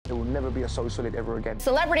never be a So Solid ever again.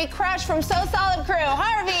 Celebrity crush from So Solid crew,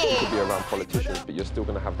 Harvey! You could be around politicians, but you're still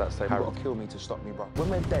going to have that same... You gotta kill me to stop me, bro. When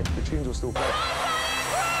we're dead, the tunes will still play.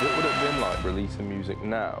 What would it have been like releasing music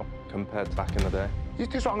now compared to back in the day? This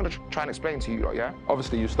is what I'm gonna try and explain to you, like, yeah?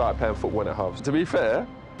 Obviously, you started playing football when it halves. To be fair,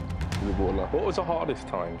 What was the hardest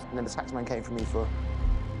times? And then the taxman came for me for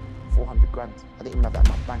 400 grand. I didn't even have that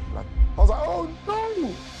in my bank, blood. I was like, oh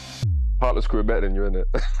no! Heartless crew are better than you, innit?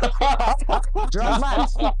 Do you know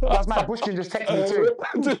what's mad? That's mad. Bushkin just texted me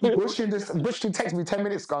too. Bushkin texted me 10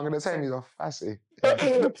 minutes ago. I'm going to tell him he's off. Fancy.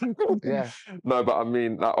 Yeah. No, but I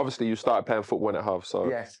mean, like, obviously you started playing football when it half, so...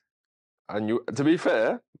 Yes. And you, to be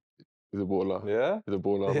fair, he's a baller. Yeah? He's a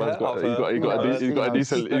baller. Yeah, Man's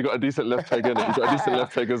got a decent left peg, innit? He's got a decent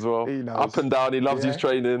left peg as well. He knows. Up and down, he loves his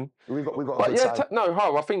training. We got But a good yeah, side. no,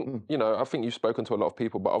 Harv, I think, you know, I think you've spoken to a lot of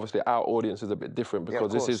people, but obviously our audience is a bit different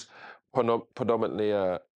because this is predominantly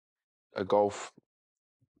a golf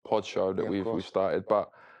pod show that we've started. But,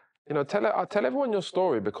 you know, tell everyone your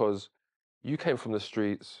story because you came from the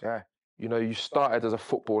streets. Yeah. You know, you started as a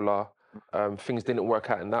footballer. Things didn't work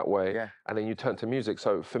out in that way, Yeah. and then you turned to music.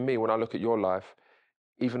 So for me, when I look at your life,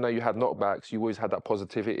 even though you had knockbacks, you always had that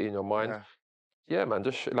positivity in your mind. Yeah, man,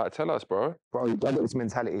 just like tell us, bro. Bro, I got this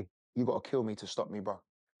mentality. You got to kill me to stop me, bro.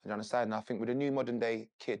 You understand? And I think with the new modern day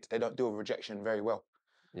kid, they don't deal with rejection very well.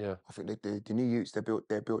 Yeah. I think the new youths, they're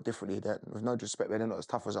built differently. With no disrespect, they're not as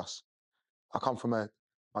tough as us. I come from my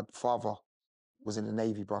father was in the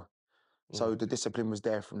Navy, bro. So the discipline was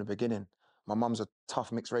there from the beginning. My mum's a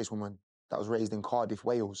tough mixed race woman that was raised in Cardiff,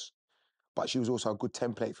 Wales. But she was also a good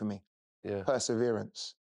template for me. Yeah.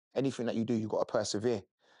 Perseverance. Anything that you do, you got to persevere.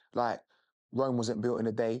 Like, Rome wasn't built in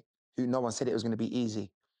a day. No one said it was going to be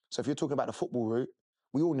easy. So if you're talking about the football route,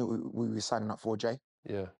 we all knew what we were signing up for, Jay.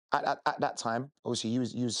 Yeah. At that time, obviously, you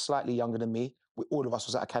was slightly younger than me. All of us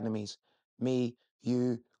was at academies. Me,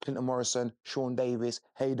 you, Clinton Morrison, Sean Davis,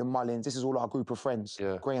 Hayden Mullins. This is all our group of friends.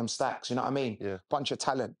 Yeah. Graham Stacks, you know what I mean? Yeah. Bunch of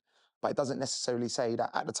talent. But it doesn't necessarily say that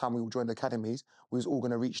at the time we all joined the academies, we was all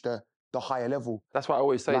going to reach the higher level. That's what I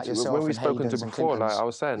always say Like to you. yourself When we've and spoken to Hayden's and before, like Clintons. I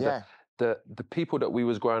was saying, Yeah. the people that we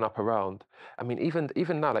was growing up around, I mean,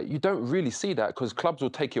 even now, like you don't really see that because clubs will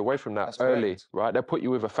take you away from that That's early, correct. right? They'll put you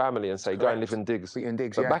with a family and say, go and live in digs. Beating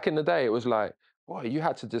digs, But yeah. back in the day, it was like, boy, you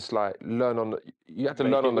had to just like learn on the, you had to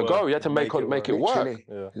Make learn it on the work. go. You had to make it work. Literally.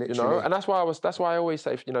 Yeah. You know, and that's why I always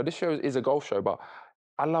say, you know, this show is a golf show, but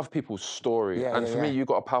I love people's story. Yeah, and for me, you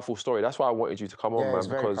got a powerful story. That's why I wanted you to come on, man, it's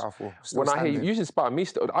very because powerful. Still when I hear standing. you inspire me,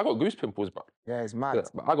 I got goose pimples, bro. Yeah, it's mad. Yeah,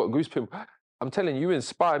 but I got goose pimples. I'm telling you, you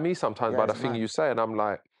inspire me sometimes by the it's thing mad. you say, and I'm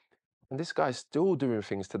like, and this guy's still doing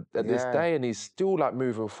things at this day, and he's still like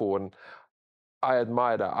moving forward. And I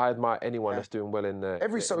admire that. I admire anyone that's doing well in there.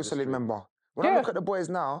 Every So Solid member. When I look at the boys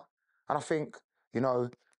now, and I think, you know,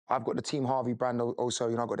 I've got the Team Harvey brand also,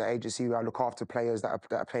 you know, I've got the agency where I look after players that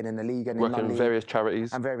are playing in the league and working in in non-league. various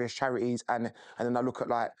charities. And various charities. And then I look at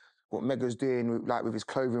like what Mega's doing with his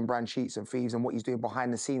clothing brand Cheats and Thieves and what he's doing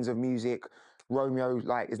behind the scenes of music. Romeo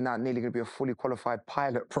is now nearly going to be a fully qualified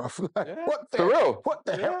pilot, bruv. What the For real? What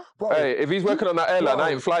the hell? Bro, Hey, if he's working on that airline, I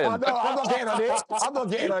ain't flying. I know, I'm not getting on it. I'm not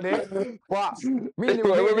getting on it. But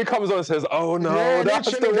when he comes on and says, "Oh no,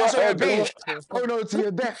 that's the that's what word." it be. Oh no, to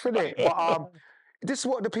your death, innit? But this is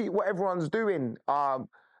what what everyone's doing.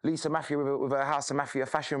 Lisa Mafia with her House of Mafia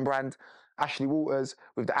fashion brand, Ashley Waters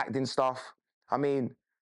with the acting stuff. I mean,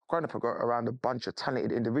 growing up around a bunch of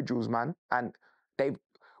talented individuals, man, and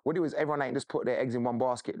what it was, everyone ain't just put their eggs in one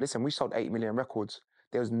basket. Listen, we sold 8 million records.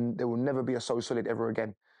 There will never be a So Solid ever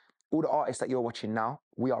again. All the artists that you're watching now,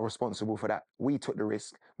 we are responsible for that. We took the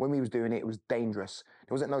risk. When we was doing it, it was dangerous.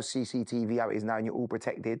 There wasn't no CCTV how it is now and you're all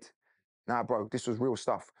protected. Nah, bro, this was real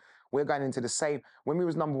stuff. We're going into the same, when we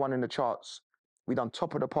was #1 in the charts, we done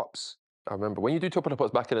Top of the Pops. I remember when you do Top of the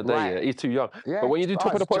Pops back in the day. Yeah, he's too young. Yeah, but when you do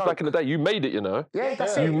Top of the Pops back in the day, you made it. You know. Yeah,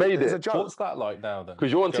 that's You it. made It's it. a joke. What's that like now then?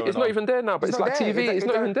 Because you're on. It's not even there now, but it's like there. TV. It's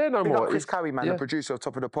not even there no Big up more. Chris Cowie, man, the producer of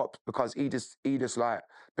Top of the Pops, because he just like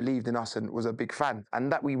believed in us and was a big fan.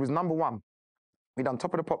 And that we was #1. We done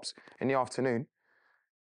Top of the Pops in the afternoon.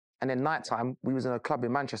 And then nighttime, we was in a club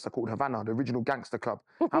in Manchester called Havana, the original gangster club.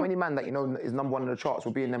 How many man that you know is #1 in the charts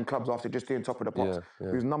will be in them clubs after just doing Top of the Pops?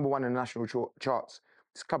 We was #1 in the national charts.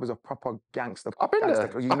 This club is a proper gangster. I've been there.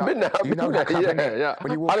 I've been there. You know that club, innit? Yeah.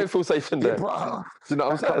 When you walk I didn't feel safe in there. Bro, Do you know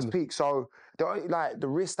what I'm saying? peak. So the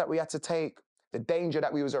risk that we had to take, the danger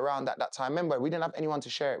that we was around at that time. Remember, we didn't have anyone to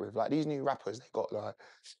share it with. Like these new rappers, they got like,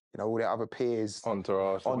 you know, all their other peers,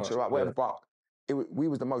 Entourage, whatever. But we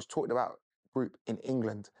was the most talked about group in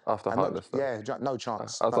England. After Heartless, though. Yeah, no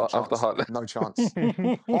chance. After Heartless. No chance.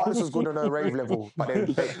 Heartless was good on a rave level, but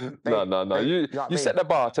no. You set the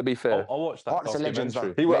bar, to be fair. I watched that Heartless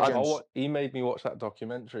documentary. Are legends, He made me watch that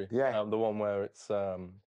documentary. Yeah. The one where it's...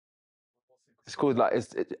 It's called like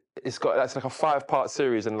it's like a 5-part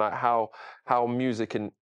series and like how music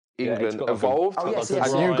in England evolved. Oh, yes,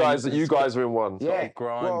 and you guys were in one. Yeah,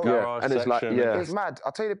 garage and it's like it's mad.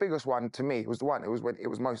 I'll tell you the biggest one to me was the one. It was when it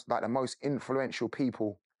was the most influential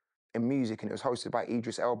people in music, and it was hosted by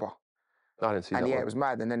Idris Elba. I didn't see that. And one. it was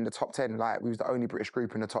mad. And then the top 10, like we was the only British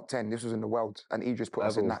group in the top 10. This was in the world, and Idris put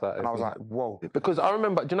us in that. And I was like, whoa. Because I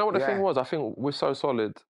remember. Do you know what the thing was? I think we're so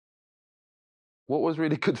solid. What was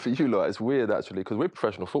really good for you lot, it's weird actually, because we're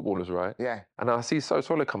professional footballers, right? Yeah. And I see So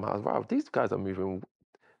Solid come out, I was like, wow, these guys are moving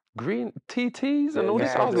green TTs and all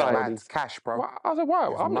this. I was like, mad. Cash, bro. Wow. I was like,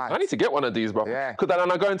 wow, I need to get one of these, bro. Yeah. Because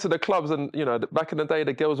then I go into the clubs and, you know, back in the day,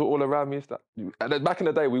 the girls were all around me. And then back in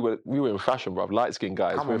the day, we were in fashion, bro. Light-skinned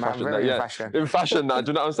guys. Come on, man, very in fashion. In fashion now, do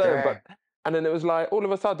you know what I'm saying? Yeah. And then it was like, all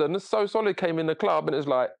of a sudden, So Solid came in the club and it was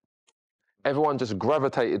like, everyone just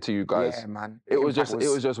gravitated to you guys. Yeah, man. It was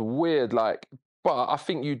just weird, like... But I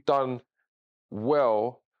think you've done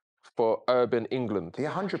well for urban England.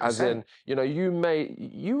 Yeah, 100%. As in, you know,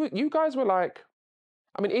 you guys were like,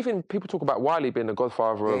 I mean, even people talk about Wiley being the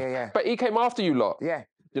godfather of... Yeah. But he came after you lot. Yeah.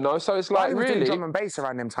 You know, so it's like, Wiley was really... doing drum and bass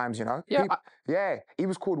around them times, you know? Yeah. He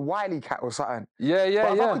was called Wiley Cat or something. Yeah.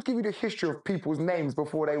 But if I could give you the history of people's names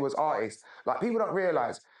before they was artists, like, people don't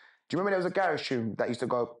realise... Do you remember there was a garage tune that used to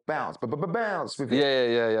go bounce, bounce with it?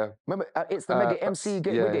 Yeah. Remember, it's the Mega MC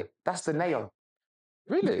Get With It. That's the Neo.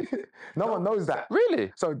 Really? No one knows that.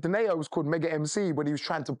 Really? So Deneo was called Mega MC when he was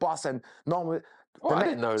trying to bust, and no one was... I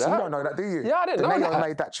didn't know that. So you don't know that, do you? Yeah, I didn't know that. Deneo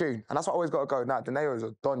made that tune, and that's what I always got to go. Nah, Deneo is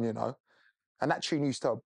a don, you know? And that tune used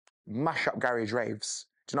to mash up garage raves.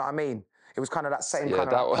 Do you know what I mean? It was kind of that same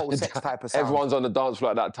kind of whole sex type of sound. Everyone's on the dance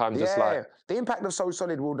floor at that time, just like... The impact of So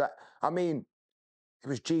Solid will that... I mean, it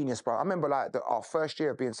was genius, bro. I remember like our first year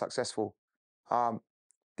of being successful,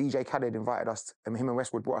 DJ Khaled invited us, and him and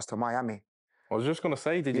Westwood brought us to Miami. I was just gonna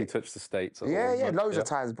say, did you touch the States? Yeah, loads of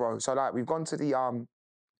times, bro. So like we've gone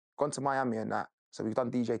to Miami and that. So we've done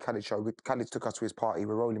DJ Khaled show. Khaled took us to his party.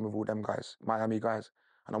 We're rolling with all them guys, Miami guys.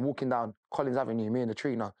 And I'm walking down Collins Avenue, me and the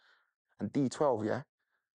Trina, and D12, yeah,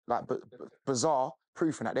 like bizarre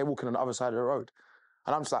proof in that they're walking on the other side of the road.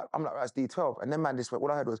 And I'm like, that's D12. And then man,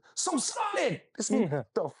 what I heard was So Solid. This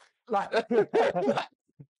stuff, like,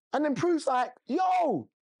 and then Proof's like, yo, you know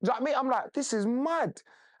what I mean? I'm like, this is mad.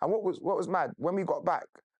 And what was mad, when we got back,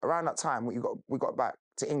 around that time, we got back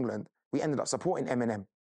to England, we ended up supporting Eminem.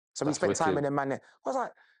 So we spent time with them, man. I was like,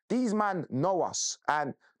 these man know us.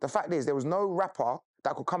 And the fact is, there was no rapper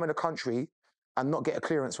that could come in the country and not get a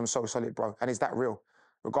clearance from So Solid, bro. And is that real?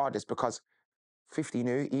 Regardless, because 50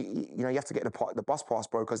 knew, you know, you have to get the bus pass,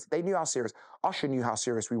 bro, because they knew how serious. Usher knew how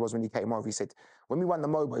serious we was when he came over. He said, when we won the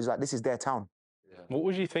MOBA, he's like, this is their town. Yeah. What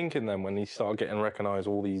was you thinking then when he started getting recognised,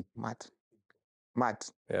 all these... Mad.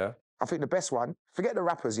 Yeah. I think the best one, forget the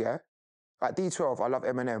rappers, yeah? Like D12, I love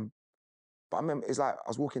Eminem. But I remember, it's like, I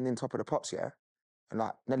was walking in Top of the Pops, yeah? And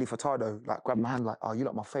like, Nelly Furtado, like, grabbed my hand, like, oh, you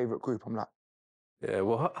like my favourite group. I'm like... Yeah,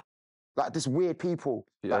 what? Like, this weird people.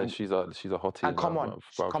 Yeah, like, she's a hottie. And come on,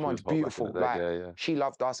 it's beautiful. Like, she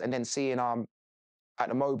loved us. And then seeing, at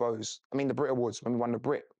the Mobos, the Brit Awards, when we won the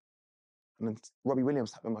Brit, and then Robbie Williams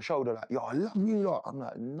tapped on my shoulder like, yo, I love you lot. I'm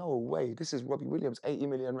like, no way, this is Robbie Williams, 80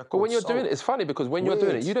 million records. But when you're doing it, it's funny because when you're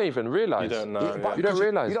doing it, you don't even realise. You don't know. You don't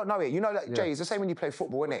realise. You don't know it. You know that, Jay, it's the same when you play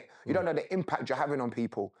football, innit? You don't know the impact you're having on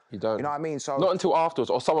people. You don't. You know what I mean? So not until afterwards,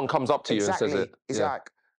 or someone comes up to you and says it. It's like,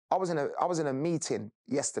 I was in a meeting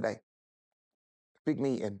yesterday. Big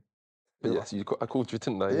meeting. But yes, I called you,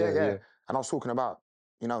 didn't I? Yeah. And I was talking about,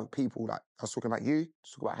 you know, people, like, I was talking about you, I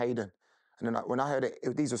was talking about Hayden. And then like, when I heard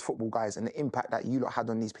these was football guys and the impact that you lot had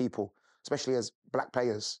on these people, especially as black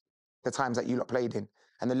players, the times that you lot played in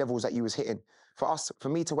and the levels that you was hitting. For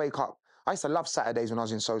me to wake up, I used to love Saturdays when I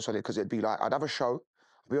was in So Solid because it'd be like, I'd have a show,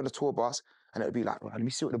 I'd be on the tour bus, and it'd be like, right, let me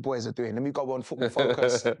see what the boys are doing. Let me go on Football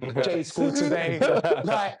Focus, J School today.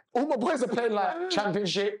 Like, all my boys are playing like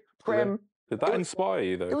Championship, Prem. Did that inspire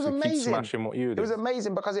you though? It was amazing. Keep smashing what you did. It was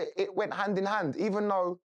amazing because it went hand in hand, even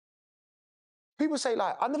though people say,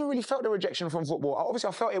 like, I never really felt the rejection from football. Obviously,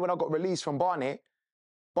 I felt it when I got released from Barnet,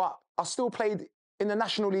 but I still played in the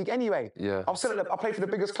National League anyway. Yeah. I played for the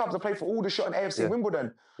biggest clubs. I played for Aldershot and AFC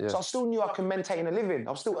Wimbledon. Yeah. So I still knew I could maintain a living.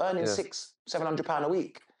 I was still earning £600-700 a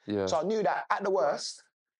week. Yeah. So I knew that at the worst,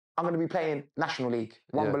 I'm going to be playing National League,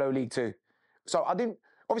 one below League Two. So I didn't...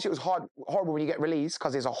 Obviously, it was horrible when you get released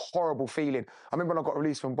because there's a horrible feeling. I remember when I got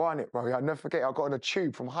released from Barnet, bro. I'll never forget. I got on a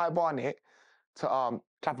tube from High Barnet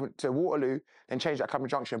to Waterloo, then changed at Clapham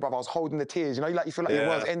Junction. Brother, I was holding the tears. You know, you feel like your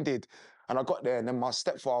world's ended. And I got there, and then my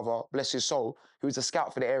stepfather, bless his soul, who was a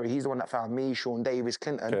scout for the area, he's the one that found me, Sean Davis,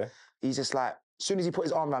 Clinton. Okay. He's just like, as soon as he put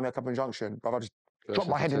his arm around me at Clapham Junction, brother, I just dropped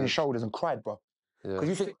my head in his shoulders and cried, bro. Because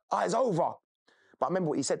you think, it's over. But I remember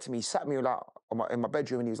what he said to me. He sat me like in my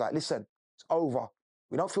bedroom, and he was like, listen, it's over.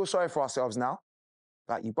 We don't feel sorry for ourselves now.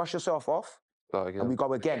 Like, you brush yourself off, and we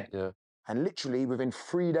go again. Yeah. And literally, within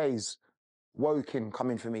 3 days, Woking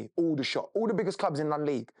coming for me, all the biggest clubs in London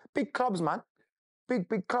League. Big clubs, man. Big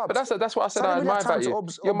clubs. But that's what I said I admire about you.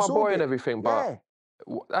 You're my boy and everything, but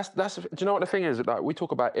that's do you know what the thing is? Like, we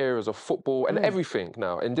talk about eras of football and everything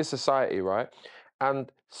now in this society, right? And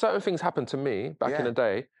certain things happen to me back in the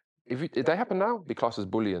day. If they happen now, be classed as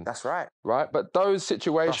bullying. That's right. Right? But those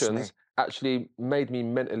situations actually made me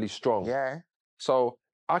mentally strong. Yeah. So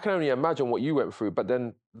I can only imagine what you went through, but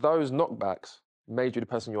then those knockbacks made you the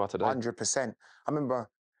person you are today. 100%. I remember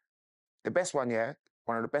the best one,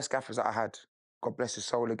 one of the best gaffers that I had, God bless his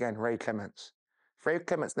soul again, Ray Clements. If Ray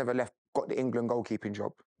Clements never left, got the England goalkeeping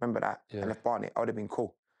job, remember that? And left Barnet, I would have been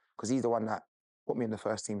cool. Because he's the one that put me in the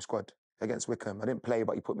first team squad against Wickham. I didn't play,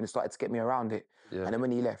 but he put me and started to get me around it. Yeah. And then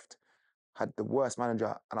when he left, had the worst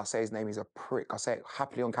manager, and I say his name, he's a prick. I say it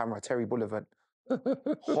happily on camera, Terry Bullivant.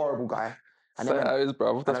 Horrible guy. And say how it is,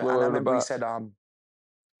 bro. That's what we're about. He said,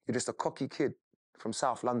 you're just a cocky kid from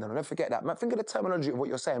South London. I'll never forget that. Think of the terminology of what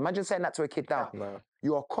you're saying. Imagine saying that to a kid now. No.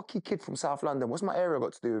 You're a cocky kid from South London. What's my area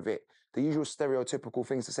got to do with it? The usual stereotypical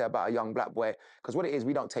things to say about a young black boy. Because what it is,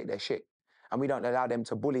 we don't take their shit. And we don't allow them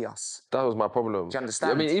to bully us. That was my problem. Do you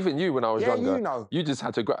understand? I mean, even you, when I was younger, you know. You just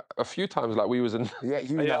had to grab a few times like we was in...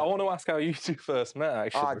 Yeah, I want to ask how you two first met,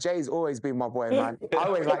 actually. Jay's always been my boy, man. I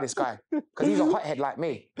always like this guy. Because he's a hothead like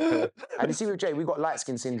me. And you see with Jay, we got light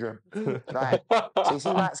skin syndrome. Like, so you see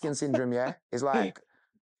light skin syndrome, it's like,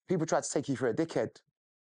 people try to take you for a dickhead,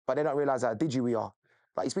 but they don't realise how digi we are.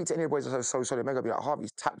 Like, you speak to any of the boys that are so solid, mega, be like,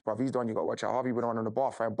 Harvey's tapped, bruv. He's the one you got to watch out. Harvey went on the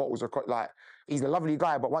bar, throwing bottles across, like, he's a lovely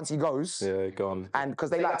guy, but once he goes... Yeah, gone. And because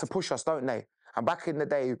they like to push us, don't they? And back in the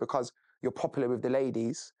day, because you're popular with the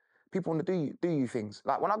ladies, people want to do you things.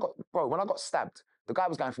 Like, when I got stabbed, the guy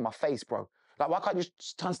was going for my face, bro. Like, why can't you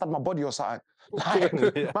just try and stab my body or something? Like,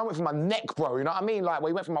 man went for my neck, bro, you know what I mean? Like,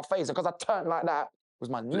 he went for my face, and because I turned like that, was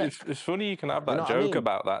my neck. It's funny you can have that joke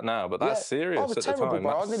about that now, but that's serious at the time. I was terrible,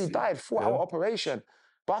 bro. I was nearly died, 4-hour operation.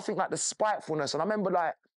 But I think like the spitefulness, and I remember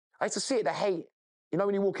like, I used to see it, the hate, you know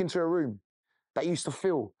when you walk into a room, that you used to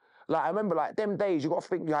feel. Like I remember like them days, you got to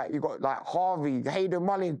think like, you got like Harvey, Hayden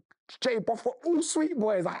Mullin, Jay Buffett, all sweet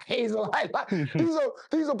boys, like Hazel, like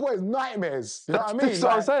these are boys' nightmares. You know what I mean? That's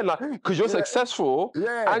what I'm saying, like, because you're successful,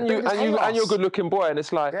 and you're a good looking boy, and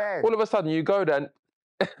it's like, all of a sudden you go there and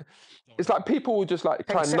it's like people will just like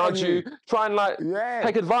try and nudge you, try and like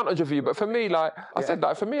take advantage of you. But for me, like I said,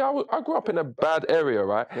 like for me, I grew up in a bad area,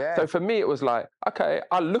 right? Yeah. So for me, it was like, okay,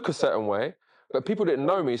 I look a certain way, but people didn't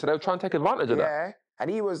know me, so they would try and take advantage of that. Yeah,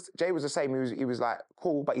 and Jay was the same. He was like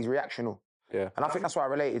cool, but he's reactional. Yeah. And I think that's why I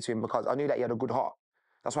related to him, because I knew that he had a good heart.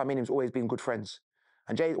 That's why me and him's always been good friends.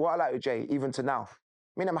 And Jay, what I like with Jay, even to now,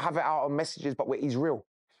 me and him have it out on messages, but he's real.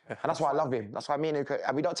 And that's why I love him. That's why me and him,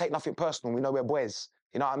 and we don't take nothing personal. We know we're boys.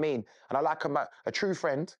 You know what I mean? And I like him, a true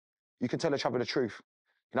friend, you can tell each other the truth.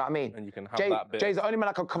 You know what I mean? And you can have that bit. Jay's the only man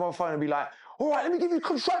I can come on the phone and be like, all right, let me give you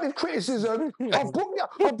constructive criticism. I've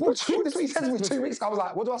booked you, this week says me 2 weeks ago. I was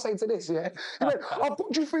like, what do I say to this, yeah? He went, I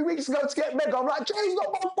booked you 3 weeks ago to get Mega. I'm like, Jay's not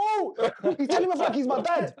my fault. He's telling me like he's my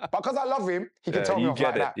dad. But because I love him, he can tell me off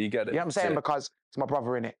like that. You get it. You know what I'm saying? Because it's my brother,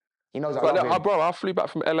 innit? He knows I love him. Bro, I flew back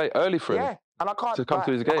from LA early for him. Yeah, and I can't, to come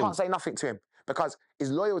to his game. I can't say nothing to him because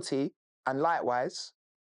his loyalty and likewise,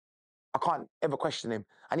 I can't ever question him.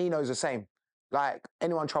 And he knows the same. Like,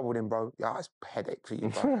 anyone troubled him, bro, it's a headache for you,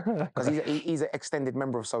 bro. Because he's an extended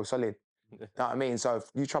member of So Solid. You know what I mean? So if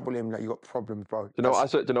you trouble him, like, you got problems, bro. I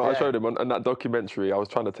showed him on that documentary. I was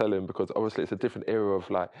trying to tell him, because obviously it's a different era of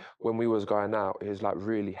like, when we was going out, he was like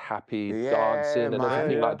really happy, dancing and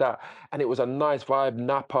everything like that. And it was a nice vibe,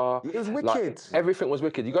 Napa. It was wicked. Like, everything was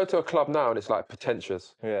wicked. You go to a club now and it's like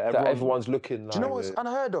pretentious. Yeah, everyone's looking like... Do you know what's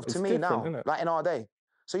unheard of to me now, like in our day?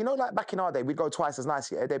 So, you know, like back in our day, we'd go twice as nice.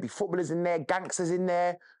 Yeah? There'd be footballers in there, gangsters in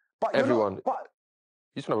there. But everyone.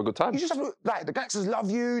 You just have a good time. You just have, like, the gangsters love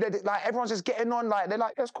you. Like, everyone's just getting on. Like, they're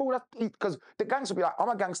like, that's cool. Because the gangster will be like, I'm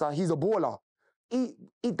a gangster. He's a baller.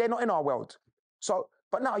 They're not in our world. So,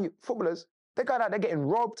 but now footballers, they're going out, they're getting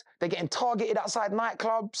robbed. They're getting targeted outside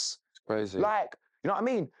nightclubs. It's crazy. Like, you know what I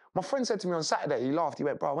mean? My friend said to me on Saturday, he laughed. He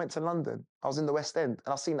went, bro, I went to London. I was in the West End.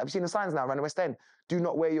 And have you seen the signs now around the West End? Do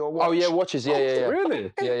not wear your watch. Oh, yeah, watches. Yeah.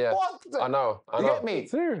 Really? Yeah. What? I know. You get me?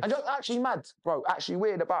 Serious? And just actually mad, bro. Actually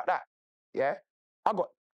weird about that. yeah? I got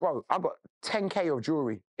 10K of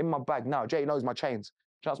jewelry in my bag now. Jay knows my chains.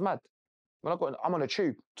 That's mad. When I'm on a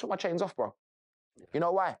tube, took my chains off, bro. You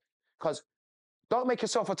know why? Because don't make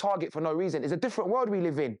yourself a target for no reason. It's a different world we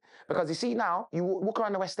live in. Because you see now, you walk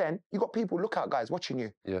around the West End, you got people, lookout guys, watching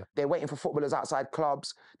you. Yeah. They're waiting for footballers outside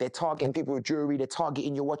clubs. They're targeting people with jewelry. They're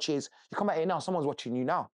targeting your watches. You come out here now, someone's watching you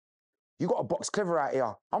now. You got a box clever out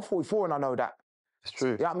here. I'm 44 and I know that. It's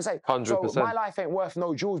true. You know what I'm saying? 100%. So my life ain't worth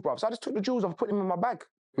no jewels, bro. So I just took the jewels off, put them in my bag.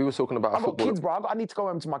 We were talking about I've got football. kids, bro. I need to go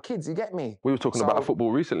home to my kids, you get me? We were talking about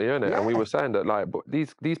football recently, innit? Yeah. And we were saying that, like, but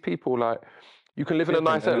these people, like, you can live in a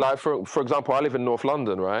nice, like, for example, I live in North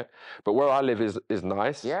London, right? But where I live is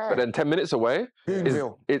nice. Yeah. But then 10 minutes away is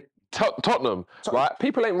Tottenham, right?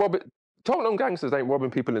 People ain't robbing. Tottenham gangsters ain't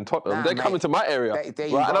robbing people in Tottenham. Nah, They're mate. coming to my area, There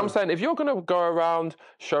you right? And go. I'm saying, if you're gonna go around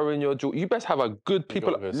showing your jewel, you best have a good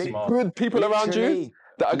people around you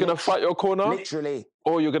that are gonna fight your corner. Literally.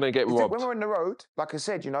 Or you're gonna get robbed. When we're on the road, like I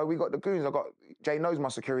said, you know, we got the goons. Jay knows my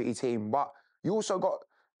security team, but you also got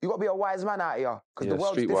to be a wise man out here because the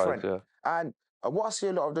world's different. Yeah. And what I see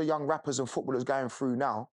a lot of the young rappers and footballers going through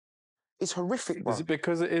now, it's horrific, bro. Is it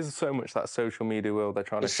because it is so much that social media world? They're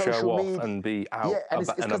trying to show off and be out. Yeah, and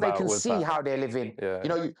it's because they can see how they're living. Yeah. You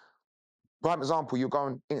know, prime example, you go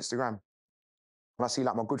on Instagram, and I see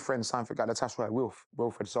like my good friend signed for Galatasaray,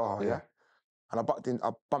 Wilfred Zaha, yeah? And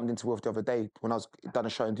I bumped into Wilf the other day when I was done a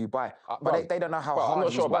show in Dubai. But they don't know how hard I'm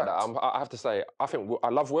not sure he's about worked. that. I have to say, I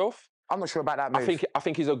love Wilf. I'm not sure about that move. I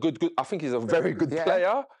think he's a he's a very good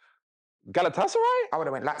player. Galatasaray? I would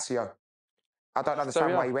have went Lazio. I don't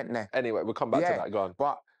understand why he went there. Anyway, we'll come back to that. Go on.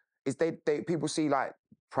 But people see like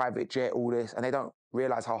private jet, all this, and they don't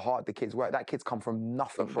realise how hard the kids work. That kid's come from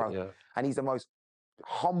nothing, bro. Yeah. And he's the most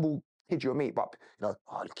humble kid you'll meet. But, you know,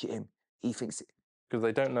 oh, look at him. He thinks it. Because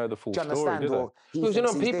they don't know the full Do you understand? story, do they? Because, you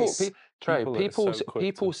know,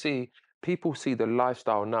 people see the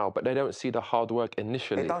lifestyle now, but they don't see the hard work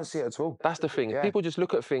initially. They don't see it at all. That's the thing. Yeah. People just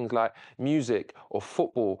look at things like music or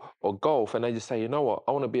football or golf, and they just say, you know what,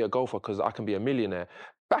 I want to be a golfer because I can be a millionaire.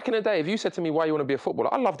 Back in the day, if you said to me, why you want to be a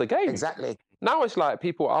footballer, I love the game. Exactly. Now it's like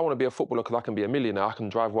I want to be a footballer because I can be a millionaire. I can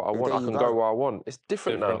drive what I want. I can go where I want. It's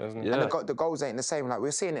different now. Isn't it? Yeah. And the goals ain't the same. Like,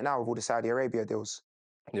 we're seeing it now with all the Saudi Arabia deals.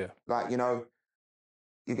 Yeah. Like, you know,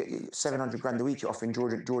 you get 700 grand a week, you're offering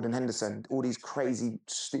Jordan Henderson all these crazy,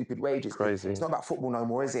 stupid wages. Crazy. It's not about football no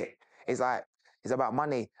more, is it? It's like, it's about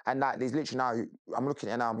money. And like, there's literally now, I'm looking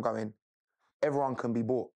at it now, I'm going, everyone can be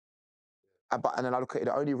bought. And then I look at it,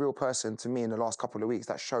 the only real person to me in the last couple of weeks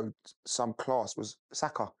that showed some class was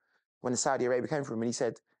Saka. When the Saudi Arabia came for him and he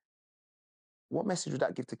said, what message would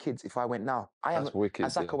that give to kids if I went now? That's wicked.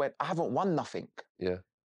 And Saka went, I haven't won nothing. Yeah.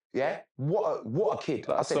 Yeah? What a kid.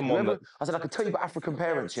 I said, I could tell you about African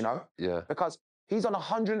parents, you know? Yeah. Because he's on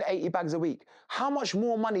 180 bags a week. How much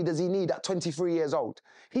more money does he need at 23 years old?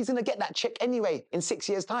 He's going to get that check anyway in 6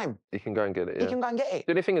 years' time. He can go and get it, yeah. He can go and get it.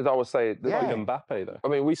 The only thing is, I would say... Like Mbappe, though. I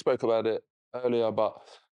mean, we spoke about it earlier, but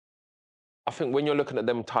I think when you're looking at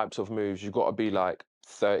them types of moves, you've got to be like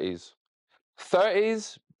 30s.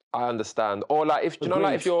 30s, I understand. Or like, if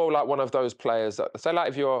you're like one of those players that, say like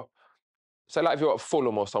if you're at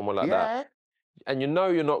Fulham or someone like that, and you know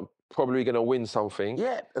you're not probably going to win something.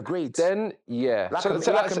 Yeah, agreed. Then, yeah. Like a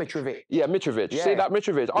Mitrovic. Yeah, Mitrovic. Yeah. See, like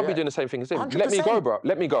Mitrovic, I'll be doing the same thing as him. 100%. Let me go, bro.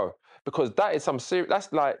 Let me go. Because that is some serious,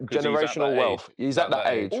 that's like generational wealth. He's at that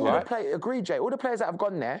age, right? Agreed, Jay. All the players that have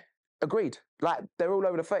gone there, agreed. Like, they're all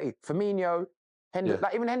over the 30. Firmino,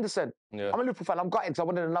 like even Henderson. Yeah. I'm a Liverpool fan. I'm gutted because I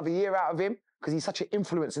wanted another year out of him because he's such an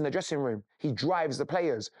influence in the dressing room. He drives the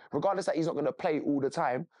players, regardless that he's not going to play all the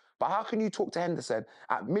time. But how can you talk to Henderson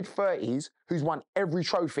at mid-30s who's won every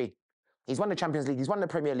trophy? He's won the Champions League, he's won the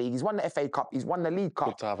Premier League, he's won the FA Cup, he's won the League Cup.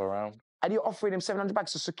 Good to have around. And you're offering him 700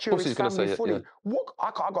 bags to secure his family fully. Yeah. What?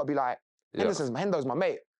 I got to be like, Hendo's my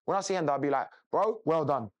mate. When I see Hendo, I'll be like, bro, well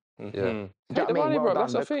done. Yeah. You know what I mean? Bro,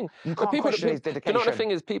 that's the thing. You can't question his dedication. You know what the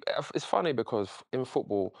thing is? It's funny because in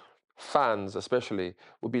football, fans especially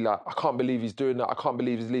will be like, I can't believe he's doing that. I can't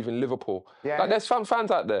believe he's leaving Liverpool. Yeah. Like, there's some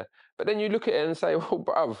fans out there. But then you look at it and say, well,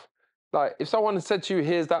 bruv, like, if someone said to you,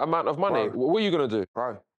 here's that amount of money, what are you going to do?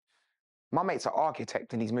 Bro, my mate's an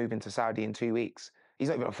architect and he's moving to Saudi in 2 weeks. He's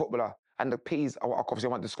not even a footballer. And the P's, obviously I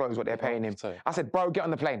won't disclose what they're paying him. I said, bro, get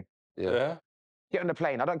on the plane. Yeah. Get on the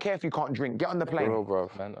plane. I don't care if you can't drink. Get on the plane. Bro.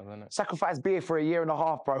 Sacrifice beer for a year and a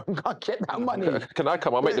half, bro. Can't get that money. Can I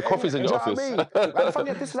come? I'll make the coffees in your office. What I mean? Like,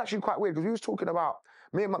 funny, this is actually quite weird because we was talking about,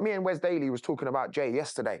 me and Wes Daly was talking about Jay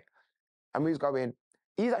yesterday. And we was going,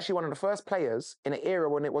 he's actually one of the first players in an era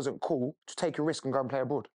when it wasn't cool to take a risk and go and play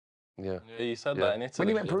abroad. Yeah. Yeah, you said that in Italy. When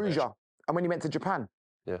he went to Perugia and when he went to Japan.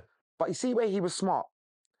 Yeah. But you see where he was smart.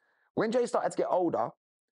 When Jay started to get older,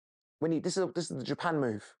 this is the Japan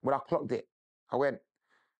move. When I clocked it, I went,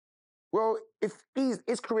 well, if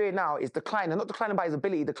his career now is declining, not declining by his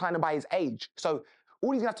ability, declining by his age. So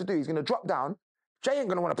all he's gonna have to do is gonna drop down. Jay ain't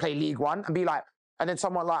gonna want to play League One and be like, and then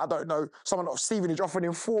someone like, I don't know, someone like Stevenage offering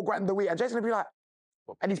him $4,000 a week, and Jay's gonna be like,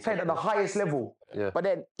 and he's played at the highest level. Yeah. But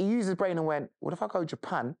then he used his brain and went, what if I go to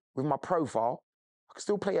Japan with my profile? I can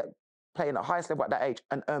still playing at the highest level at that age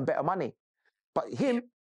and earn better money. But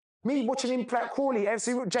me watching him play at Crawley,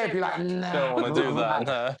 FC, Jay would be like, nah. Don't want to do that,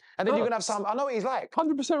 no. And then you're going to have some, I know what he's like.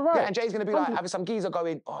 100% right. Yeah, and Jay's going to be like, having some geezer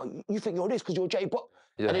going, oh, you think you're this because you're Jay, but...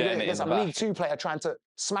 Yeah. And then you're going to get some League 2 player trying to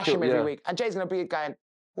smash him every week. And Jay's going to be going,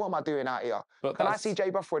 what am I doing out here? But can I see Jay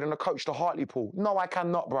Bufford and the coach to Hartlepool? No, I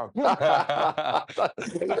cannot, bro. No,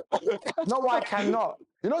 I cannot.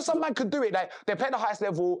 You know, some man could do it. Like, they play at the highest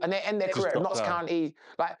level and they end their career at Notts County.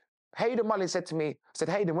 Like, Hayden Mullins said to me, I said,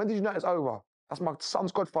 Hayden, when did you know it's over? That's my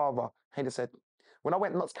son's godfather. Hayden said, when I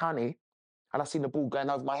went to Notts County and I seen the ball going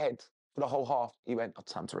over my head for the whole half, he went, oh,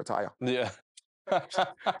 time to retire. Yeah. That's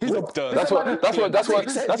what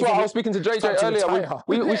I was speaking to JJ earlier.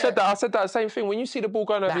 We said that. I said that same thing. When you see the ball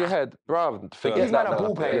going over your head, bruv, forget these that. men are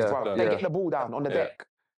ball players, bro. They get the ball down on the deck.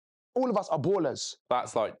 All of us are ballers.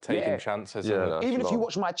 That's like taking chances. Even if you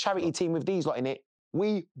watch my charity team with these lot in it,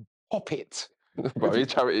 we pop it. Bro, your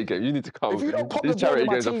charity game, you need to come. If you don't pop These the ball charity in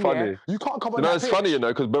my games team, are funny. you can't come on You know, that it's pitch. funny, you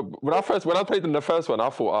know, because when I played in the first one, I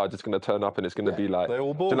thought, just going to turn up and it's going to be like, They're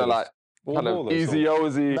all ballers. you know, like, kind of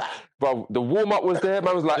easy. Bro, the warm-up was there.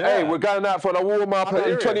 Man was like, hey, we're going out for the warm-up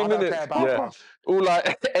in 20 minutes. All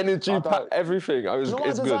like energy, everything. I was,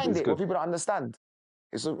 it's good. It's good. What people don't understand,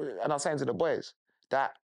 and I was saying to the boys,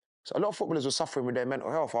 that a lot of footballers were suffering with their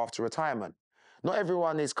mental health after retirement. Not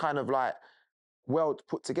everyone is kind of like well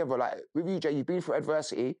put together. Like with you, Jay, you've been through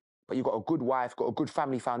adversity, but you've got a good wife, got a good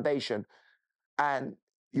family foundation, and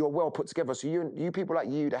you're well put together. So you people like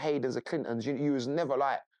you, the Haydens, the Clintons, you was never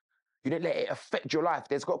like, you didn't let it affect your life.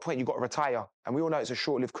 There's got a point you've got to retire. And we all know it's a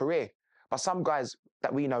short-lived career. But some guys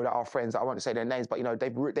that we know that are friends, that I won't say their names, but you know, they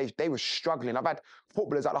were struggling. I've had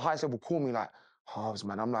footballers at the highest level call me like, Harvey,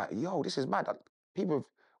 man. I'm like, yo, this is mad. People have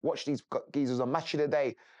watched these geezers on Match of the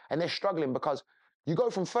Day and they're struggling because you go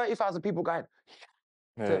from 30,000 people going,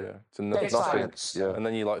 to nothing. Yeah. And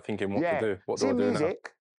then you're like thinking, what to do? What do I do music,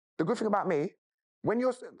 now? The good thing about me, when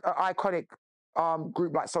you're an iconic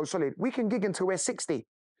group like So Solid, we can gig until we're 60.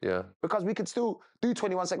 Yeah. Because we can still do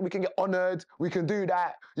 21 seconds, we can get honoured, we can do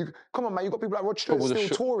that. Come on, man, you've got people like Rod Stewart still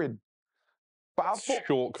touring. But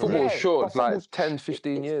football's short, it's like 10,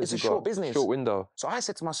 15 years. It's a short business. Short window. So I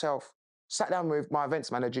said to myself, sat down with my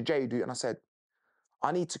events manager, Jadu, and I said,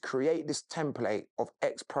 I need to create this template of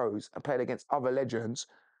ex-pros and play it against other legends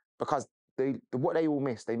because what they all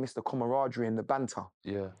miss, they miss the camaraderie and the banter.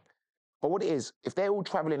 Yeah. But what it is, if they're all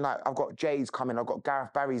travelling, like I've got Jay's coming, I've got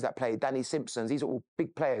Gareth Barry's that played, Danny Simpsons, these are all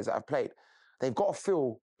big players that have played. They've got to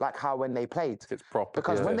feel like how when they played. It's proper.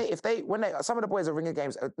 Because when some of the boys are ringing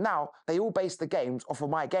games, now they all base the games off of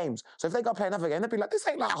my games. So if they go play another game, they'll be like, this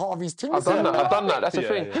ain't like Harvey's team. I've done that. That's the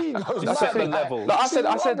thing. He knows that's the thing. Level. Like I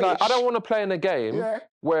said, like, I don't want to play in a game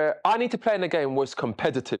where I need to play in a game where it's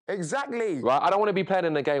competitive. Exactly. Right? I don't want to be playing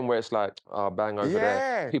in a game where it's like, bang over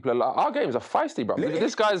there. People are like, our games are feisty, bro.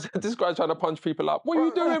 This guy's trying to punch people up. What are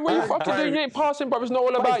you doing? What are you fucking doing? You ain't passing, bro. It's not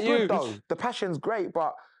all about you. The passion's great,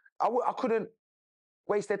 but I couldn't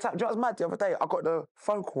waste their time. Do you know what's mad? The other day, I got the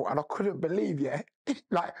phone call and I couldn't believe,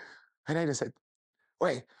 like, and they just said,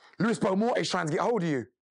 wait, Lewis Beaumort's trying to get hold of you.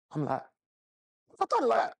 I'm like, I've done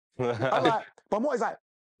like that. I'm like, Beaumort's like,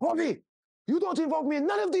 Harvey, you don't involve me in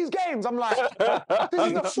none of these games. I'm like, this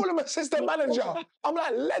is the Fulham assistant manager. I'm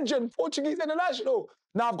like, legend, Portuguese international.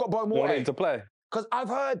 Now I've got Beaumort. Wanting to play. Because I've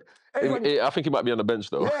heard... I think he might be on the bench,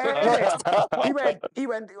 though. He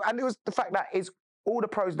went, and it was the fact that all the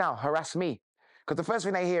pros now harass me. Because the first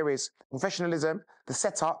thing they hear is professionalism, the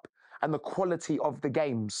setup, and the quality of the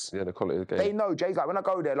games. Yeah, the quality of the game. They know, Jay's like, when I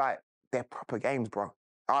go there, like, they're proper games, bro.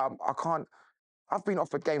 I can't... I've been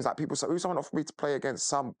offered games like people say, someone offered me to play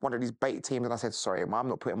against one of these bait teams, and I said, sorry, man, I'm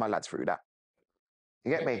not putting my lads through that.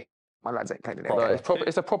 You get me? My lads ain't playing it. No,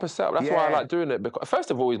 it's a proper setup. That's why I like doing it. Because first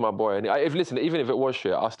of all, he's my boy. And even if it was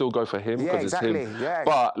shit, I'll still go for him because it's him. Yeah.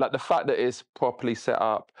 But like the fact that it's properly set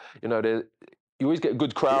up, you know, you always get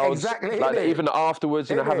good crowds. Exactly. Like even afterwards,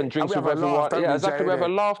 you know, having drinks with everyone. Yeah, exactly. We have a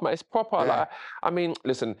laugh, man. It's proper. Yeah. Like, I mean,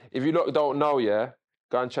 listen, if you don't know,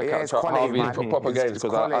 go and check out Harvey's proper games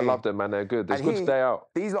because I love them, man. They're good. It's good to stay out.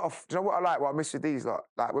 These lot, do you know what I like? What I miss with these lot?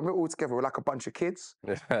 Like when we're all together, we're like a bunch of kids.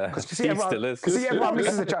 Because he still is. Because everyone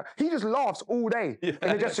misses a chat. He just laughs all day in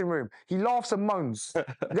the dressing room. He laughs and moans.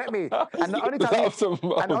 You get me? And the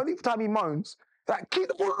only time he moans, like keep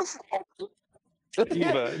the ball on the floor.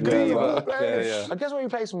 Diva. Yeah. And guess where he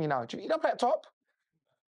plays for me now? He don't play up top.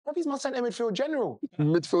 He's my centre midfield general.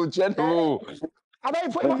 Midfield general. I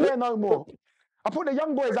don't put him up there no more. I put the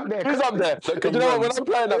young boys up there. He's up there. Do you know what? When I'm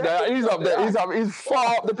playing up there, he's up there. He's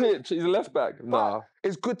far up the pitch. He's a left back. Nah.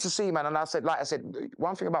 It's good to see, man. And like I said,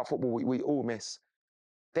 one thing about football we all miss.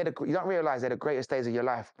 You don't realise they're the greatest days of your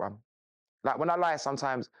life, bro. Like when I lie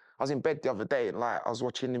sometimes, I was in bed the other day and like I was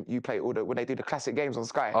watching you play when they do the classic games on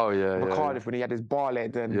Sky. Oh yeah, Cardiff when he had his bar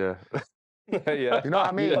led and yeah. You know what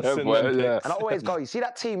I mean? Yeah. And I always go, you see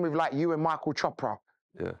that team with like you and Michael Chopra?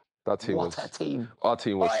 Yeah. That team what a team. Our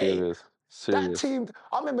team was serious. That team,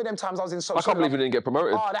 I remember them times I was in I can't believe we didn't get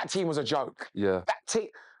promoted. Oh, that team was a joke. Yeah.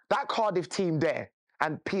 That Cardiff team there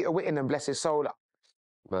and Peter Whittingham, bless his soul.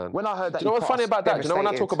 Man. When I heard that, do you know what's funny about that? Do you know when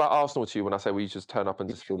I talk about Arsenal to you, when I say we used to turn up and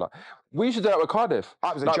just feel like, we used to do that with Cardiff.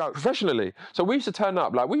 That was a joke. Professionally. So we used to turn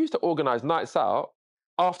up, like we used to organise nights out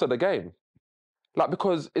after the game. Like,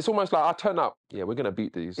 because it's almost like I turn up, we're going to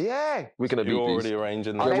beat these. Yeah. We're going to beat these. You're already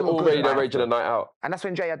arranging that. We're already arranging a night out. And that's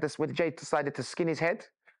when Jay decided to skin his head.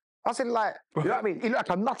 I said, like, you know what I mean? He looked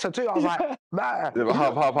like a nutter too. I was like, nah. Yeah,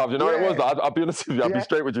 half. You know what it was? Like, I'll be honest with you. I'll be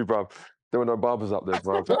straight with you, bro. There were no barbers up there,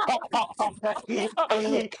 bro. You know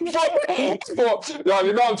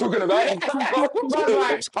I'm talking about.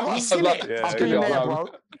 I'm skinny there, bro.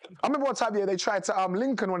 I remember one time, they tried to,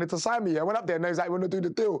 Lincoln wanted to sign me. I went up there and they was like, we want to do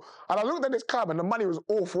the deal. And I looked at this club and the money was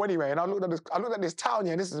awful anyway. And I looked at this town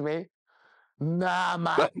here and this is me. Nah,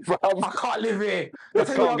 man. I can't live here. They're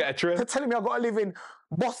telling me I've got to live in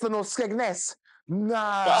Boston or Skegness.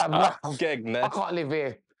 Nah, man. Skegness. I can't live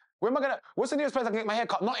here. What's the nearest place I can get my hair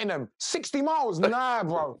cut? Nottingham. 60 miles? Nah,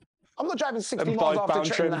 bro. I'm not driving 60 miles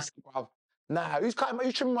after trimming. Nah, who's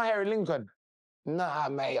trimming my hair in Lincoln? Nah,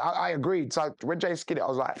 mate. I agreed. So when Jay skinned it, I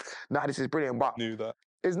was like, nah, this is brilliant. But knew that.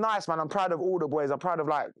 It's nice, man. I'm proud of all the boys. I'm proud of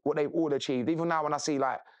like what they've all achieved. Even now when I see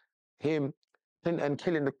like him, Clinton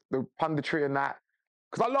killing the punditry and that.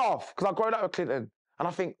 Because I laugh, because I grown up with Clinton. And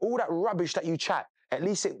I think all that rubbish that you chat, at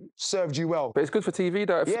least it served you well. But it's good for TV,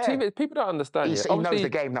 though. For TV, people don't understand. He knows the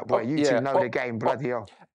game, that boy. You two know the game, bloody hell.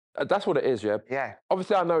 That's what it is, yeah? Yeah.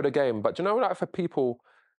 Obviously, I know the game. But do you know, like, for people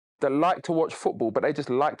that like to watch football, but they just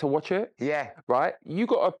like to watch it? Yeah. Right? You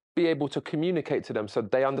got to be able to communicate to them so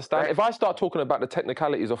they understand. Right. If I start talking about the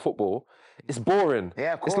technicalities of football, it's boring.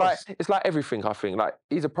 Yeah, of course. It's like everything, I think. Like,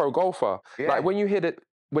 he's a pro golfer. Yeah. Like, when you hear that,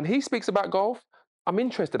 when he speaks about golf, I'm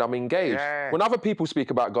interested. I'm engaged. Yeah. When other people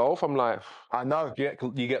speak about golf, I'm like, I know.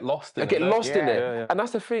 You get lost in it. I get lost in it. Yeah. And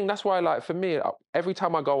that's the thing. That's why, like, for me, every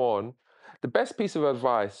time I go on, the best piece of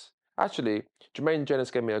advice, actually, Jermaine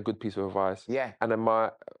Jennings gave me a good piece of advice. Yeah. And then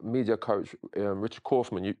my media coach, Richard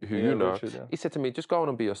Kaufman, who you know, Richard, he said to me, just go on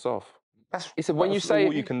and be yourself. He said, when you say,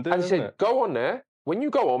 all you can do, and he said, go on there. When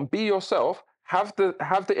you go on, be yourself. Have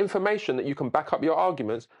the information that you can back up your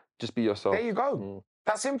arguments. Just be yourself. There you go.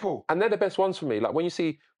 That's simple. And they're the best ones for me. Like when you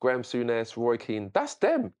see Graham Souness, Roy Keane, that's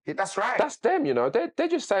them. Yeah, that's right. That's them, you know. They're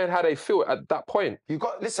just saying how they feel at that point.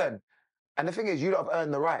 Listen, and the thing is, you don't have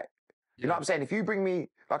earned the right. You know what I'm saying? If you bring me,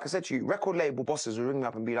 like I said to you, record label bosses will ring me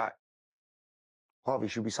up and be like, Harvey,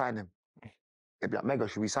 should we sign them? They'd be like, Mega,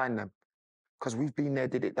 should we sign them? Because we've been there,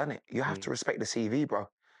 did it, done it. You have to respect the CV, bro.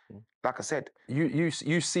 Like I said, you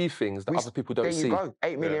see things that other people don't see. There you go.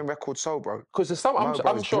 8 million records sold, bro. Because there's some.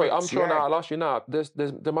 I'm sure now. I'll ask you now.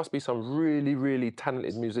 There must be some really, really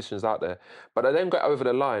talented musicians out there, but they don't get over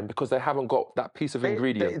the line because they haven't got that piece of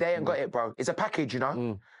ingredient. They ain't got it, bro. It's a package, you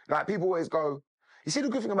know. Like people always go. You see the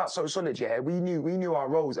good thing about So Solid, yeah. We knew our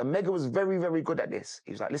roles, and Mega was very, very good at this.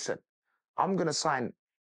 He was like, listen, I'm gonna sign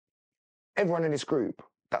everyone in this group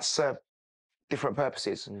that serve different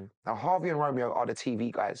purposes. Now, Harvey and Romeo are the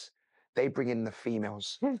TV guys. They bring in the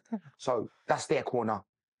females. So that's their corner.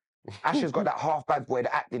 Asher's got that half bad boy,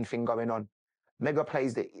 the acting thing going on. Mega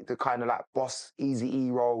plays the kind of like boss,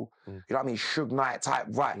 Easy-E role. You know what I mean? Suge Knight type,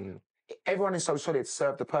 right? Everyone is So Solid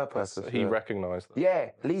served the purpose. He recognised that. Yeah.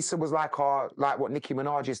 Lisa was like what Nicki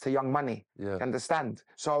Minaj is to Young Money. Yeah. You understand?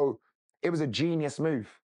 So it was a genius move.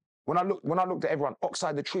 When I looked at everyone,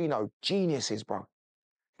 Oxide the Trino, geniuses, bro.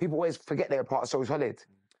 People always forget they're a part of So Solid.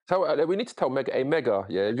 We need to tell Mega, hey Mega,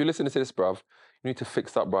 yeah, if you're listening to this, bruv, you need to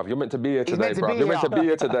fix up, bruv. You're meant to be here today, bruv. You're meant to be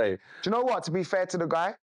here today. Do you know what? To be fair to the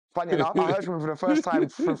guy, funny enough, I heard from him for the first time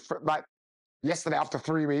like yesterday after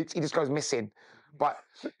 3 weeks. He just goes missing. But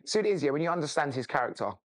so it is, yeah, when you understand his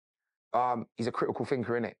character, he's a critical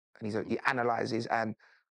thinker, innit? And he analyses, and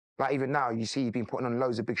like even now, you see he's been putting on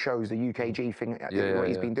loads of big shows, the UKG thing, what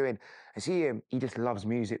he's been doing. And see him, he just loves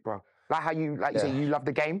music, bro. Like how you say you love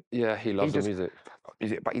the game. Yeah, he loves the music.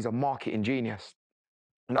 But he's a marketing genius.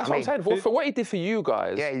 That's what I'm saying. For what he did for you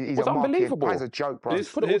guys, he's was unbelievable. He's a joke, bro. Here's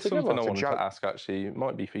something I wanted to ask, actually. It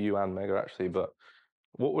might be for you and Mega, actually, but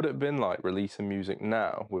what would it have been like releasing music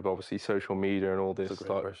now with obviously social media and all this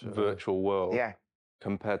like virtual world? Yeah.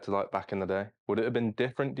 Compared to like back in the day, would it have been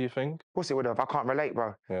different? Do you think? Of course it would have. I can't relate,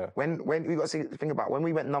 bro. Yeah. When we got to think about when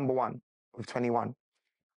we went #1 with 21,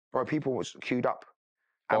 bro, people was queued up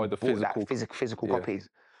and the physical copies.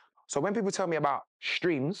 So when people tell me about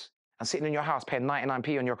streams and sitting in your house paying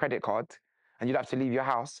 99p on your credit card, and you'd have to leave your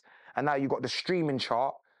house, and now you've got the streaming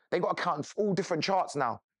chart, they got to count all different charts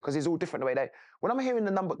now because it's all different the way they. When I'm hearing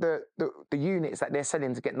the units that they're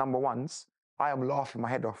selling to get #1s, I am laughing my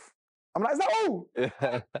head off. I'm like, is that all?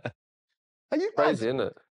 Yeah. Are you crazy, isn't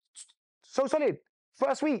it? So solid.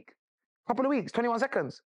 First week, couple of weeks, 21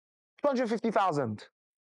 seconds, 250,000.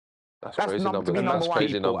 That's crazy numbers. To be That's #1.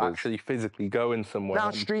 crazy numbers. Actually physically going somewhere.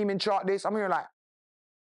 Now streaming chart this. I'm hearing like,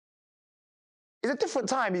 it's a different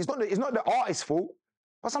time. It's not the artist's fault.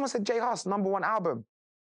 But someone said J Hus #1 album,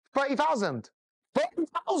 30,000.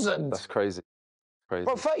 30,000. That's crazy. Crazy.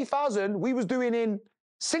 But 30,000 we was doing in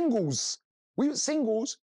singles. We were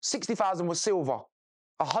singles. 60,000 was silver,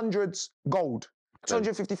 100's gold,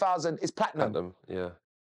 250,000 is platinum. Yeah.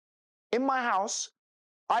 In my house,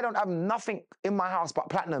 I don't have nothing in my house but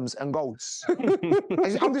platinums and golds.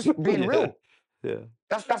 I'm just being real. Yeah.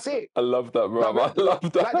 That's it. I love that, bro. I love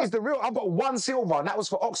that. That is the real. I've got 1 silver, and that was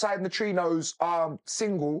for Oxide Neutrino's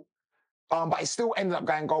single. But it still ended up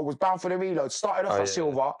going gold. Was Bound for the Reload. Started off as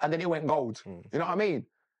silver, and then it went gold. You know what I mean?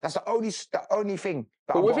 That's the only thing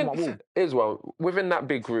that I've got on my wall. Israel, within that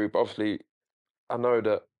big group, obviously, I know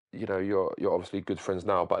that you're obviously good friends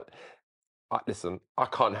now, but listen, I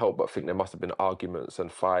can't help but think there must have been arguments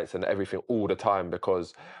and fights and everything all the time,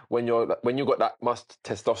 because when you got that much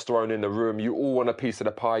testosterone in the room, you all want a piece of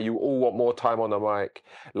the pie. You all want more time on the mic,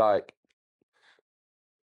 like.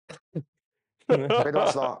 Where do I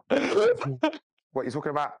start? What you're talking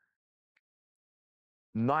about?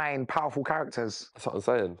 9 powerful characters. That's what I'm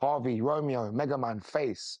saying. Harvey, Romeo, Mega Man,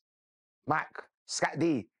 Face, Mac, Scat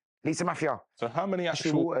D, Lisa Mafia. So how many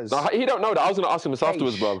actual... No, he don't know that. I was going to ask him this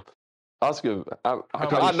afterwards, bro. Ask him. How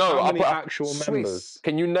many actual members?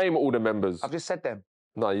 Can you name all the members? I've just said them.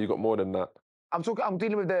 No, you got more than that. I'm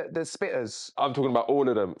dealing with the spitters. I'm talking about all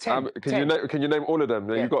of them. 10. Can you name all of them?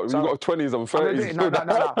 Yeah, you got 20s and 30s. No.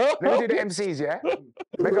 Let me do the MCs, yeah?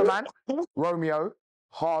 Mega Man, Romeo,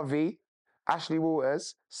 Harvey, Ashley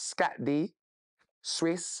Waters, Scat D,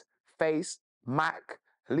 Swiss, Face, Mac,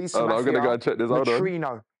 Lisa Mafia, I'm going to go and check this. Hold on.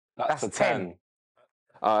 Neutrino. That's 10.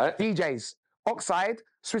 All right. DJs, Oxide,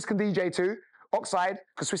 Swiss can DJ too. Oxide,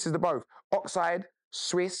 because Swiss is the both. Oxide,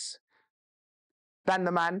 Swiss, Dan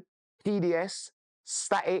the Man, PDS,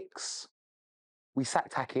 Statics. We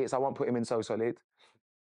sacked Tackets. I won't put him in So Solid.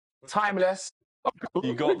 Timeless.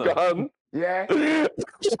 You got them. Yeah.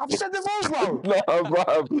 I've said them all, bro. No,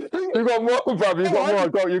 bro. You got more,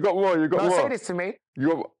 bro. You got more. Don't say this to me.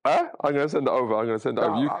 I'm gonna send it over.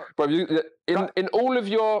 In all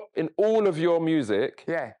of your music,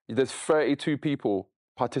 there's 32 people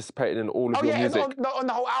participating in all of your music. On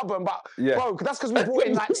the whole album, but bro, that's because we brought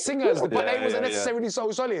in like singers, but they wasn't necessarily So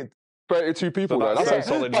Solid. 32 people, though. That's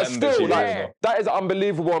solid but members. Still, that is an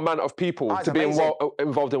unbelievable amount of people to be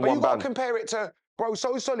involved in one band. You got to compare it to, bro,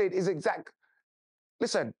 So Solid is exact.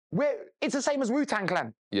 Listen, it's the same as Wu-Tang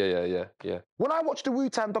Clan. Yeah. When I watched the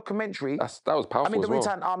Wu-Tang documentary, that was powerful. I mean, the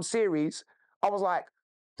Wu-Tang series, I was like,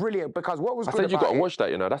 brilliant, because what was good about it... I said you got to watch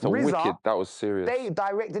that, That's wicked. That was serious. They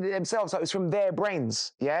directed it themselves, so it was from their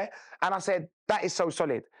brains, yeah? And I said, that is So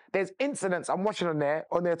Solid. There's incidents I'm watching on their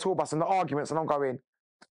tour bus and the arguments, and I'm going,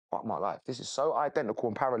 fuck my life, this is so identical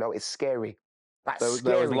and parallel, it's scary. That's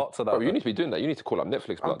scary. There was lots of that. Bro, you need to be doing that. You need to call up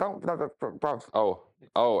Netflix, bro. Bruv.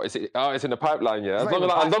 It's in the pipeline, yeah? As long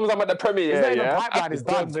as I'm at the premiere, yeah? The pipeline is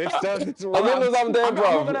done. It's done. As long as I'm there,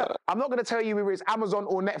 bro. I'm not going to tell you whether it's Amazon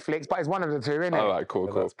or Netflix, but it's one of the two, innit? All right,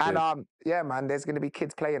 cool. And yeah, man, there's going to be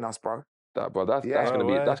kids playing us, bro. That's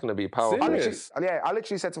gonna be powerful. I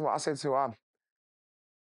literally said to him, I was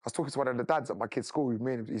talking to one of the dads at my kid's school.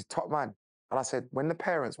 He's top man. And I said, when the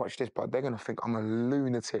parents watch this, bro, they're going to think I'm a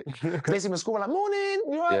lunatic. Because they see me in school, like, morning,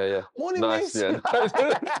 you right? Yeah. Morning, nice, miss. Yeah. They're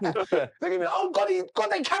going to be like, oh,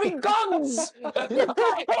 God, they carry guns. You know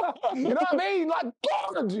what I mean? Like,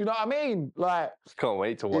 God, you know what I mean? Like, can't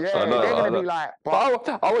wait to watch that. They're going to be like...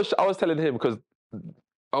 But I was telling him, because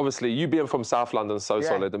obviously you being from South London, So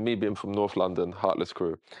Solid, and me being from North London, Heartless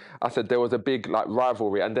Crew, I said there was a big, like,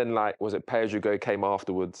 rivalry. And then, like, was it Pay As You Go came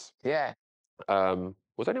afterwards? Yeah.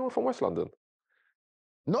 Was anyone from West London?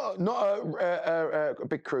 Not a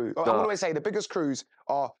big crew. I always say the biggest crews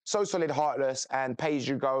are So Solid, Heartless, and Pay As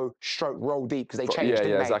You Go, stroke Roll Deep, because they changed,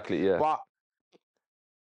 didn't they? Exactly, yeah. But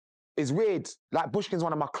it's weird. Like, Bushkin's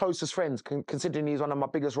one of my closest friends, considering he's one of my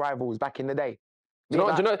biggest rivals back in the day. You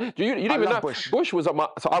didn't even know Bush was at my.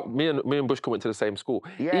 So me and Bush went to the same school.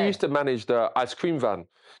 Yeah. He used to manage the ice cream van.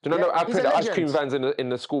 Do you know? I put the ice cream vans in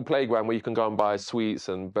the school playground where you can go and buy sweets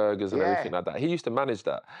and burgers and everything like that. He used to manage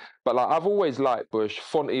that. But like, I've always liked Bush.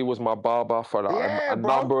 Fonty was my barber for like a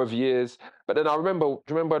number of years. But then I remember, do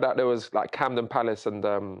you remember that there was like Camden Palace and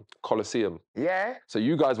Coliseum? Yeah. So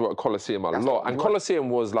you guys were at Coliseum a lot, and Coliseum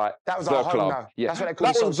was like that was the our club. Home, yeah, that's what they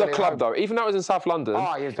call that was the club though. Even though it was in South London.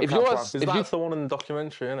 Oh, yeah, if yours, that's the one in the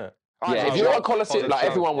documentary, isn't it? Yeah, if you're at Coliseum, like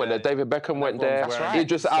everyone went there. David Beckham went there.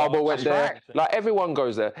 Idris Elba went there. Like everyone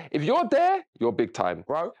goes there. If you're there, you're big time,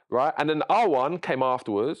 bro. Right? And then our one came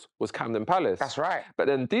afterwards was Camden Palace. That's right. But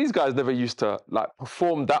then these guys never used to like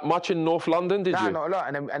perform that much in North London, did you? No, not a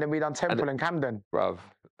lot. And then we done Temple and Camden. Bruv.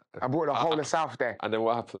 I brought the whole of South there. And then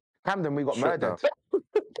what happened? Camden, we got murdered.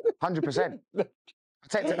 100%.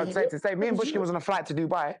 I say, me and Bushkin was on a flight to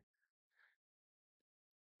Dubai.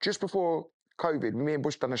 Just before COVID, me and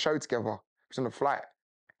Bush done a show together. We was on a flight.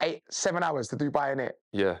 7 hours to Dubai, innit?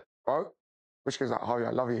 Yeah. Bro, Bushkin's like, oh, yeah,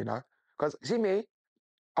 I love you, you know? Because, see me,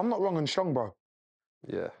 I'm not wrong and strong, bro.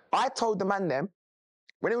 Yeah. I told the man them,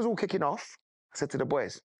 when it was all kicking off, I said to the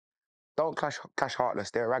boys, don't clash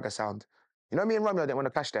Heartless, they're a ragga sound. You know, me and Romeo didn't want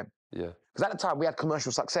to clash them. Yeah. Because at the time, we had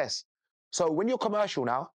commercial success. So when you're commercial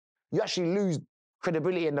now, you actually lose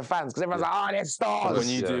credibility in the fans, because everyone's like, oh, they're stars. When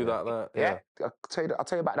you do that. Yeah. I'll tell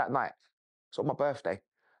you about that night. It's on my birthday.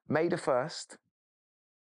 May the 1st. Do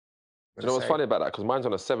you know what's funny about that? Because mine's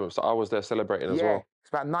on the 7th, so I was there celebrating as well. It's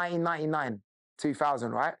about 1999,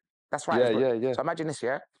 2000, right? That's right. Yeah. So imagine this,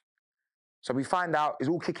 yeah? So we find out it's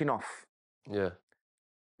all kicking off. Yeah.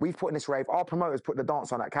 We've put in this rave. Our promoters put the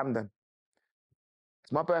dance on at Camden.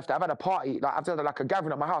 It's my birthday. I've had a party. Like, I've done like a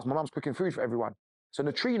gathering at my house. My mum's cooking food for everyone. So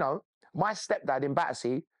Neutrino, my stepdad in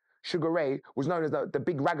Battersea, Sugar Ray, was known as the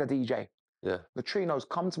big ragga DJ. Yeah. Neutrino's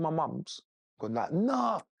come to my mum's, gone like,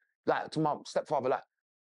 nah. Like, to my stepfather, like,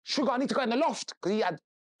 Sugar, I need to go in the loft. Because he had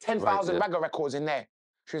 10,000 ragga records in there.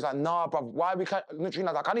 She was like, nah, bruv, why are we...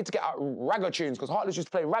 Neutrino's like, I need to get out ragga tunes, because Heartless used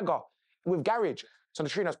to play ragga with garage. So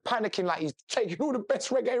Neutrino's panicking, like, he's taking all the best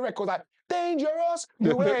reggae records, like, Dangerous,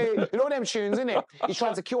 you know them tunes, innit? He's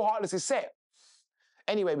trying to kill Heartless's set.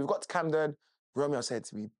 Anyway, we've got to Camden. Romeo said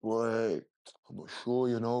to me, boy, I'm not sure,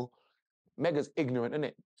 you know. Mega's ignorant,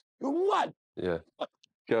 innit? What? Yeah.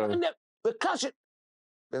 We're clashing.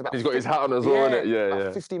 He's got his hat on as well, innit?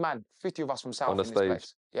 Yeah. 50 man, 50 of us from South on the in stage. This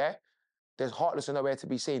place. Yeah? There's Heartless and nowhere to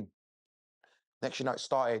be seen. Next you know, it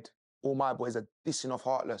started. All my boys are dissing off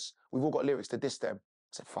Heartless. We've all got lyrics to diss them.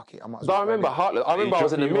 I said, fuck it, I might as well. I remember Heartless. I remember I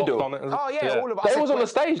was in the middle. Oh, yeah, all of us. They was on the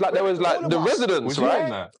stage, like there was like the residents,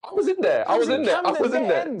 right? I was in there. I was in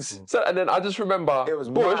there. So, and then I just remember it was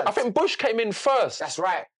Bush. mad. I think Bush came in first. That's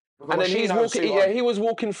right. And then he's walking. Yeah, he was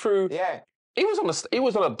walking through. Yeah. He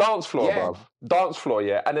was on a dance floor, bruv. Dance floor,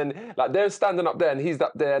 yeah. And then like they're standing up there, and he's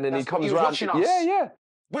up there, and then he comes around. Yeah.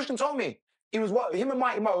 Bushkin told me him and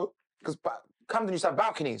Mighty Mo, because Camden used to have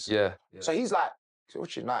balconies. Yeah. So he's like,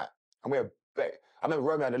 watching that, and we're. I remember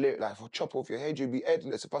Romeo had a lyric like, if I chop off your head, you'd be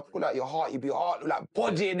headless. If I pull out your heart, you'd be heart, like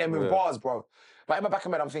bodying them with bars, bro. But in my back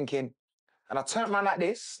of my head, I'm thinking, and I turned around like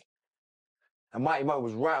this, and Mighty Mo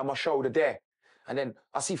was right on my shoulder there. And then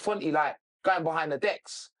I see Fonty like going behind the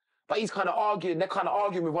decks. But he's kind of arguing, they're kind of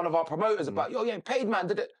arguing with one of our promoters about, yo, you ain't paid, man.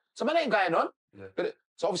 So man ain't going on. Yeah.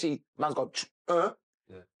 So obviously, man's got,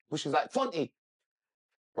 which is like, Fonty.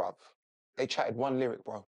 Bro, they chatted one lyric,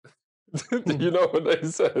 bro. You know what they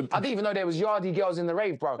said? I didn't even know there was yardie girls in the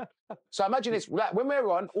rave, bro. So imagine this, like when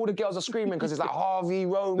we're on, all the girls are screaming because it's like Harvey,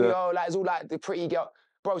 Romeo, like it's all like the pretty girl.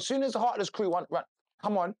 Bro, as soon as the Heartless crew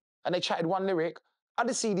come on, and they chatted one lyric, I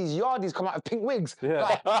just see these yardies come out of pink wigs.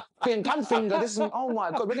 Yeah. Like, pink and finger, this is, oh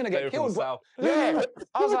my God, we're gonna get killed, bro. Yeah.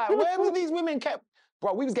 I was like, where were these women kept?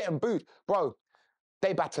 Bro, we was getting booed. Bro,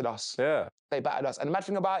 they battered us. Yeah. They battered us. And the mad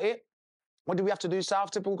thing about it, what did we have to do,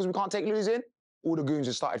 South Typical, because we can't take losing? All the goons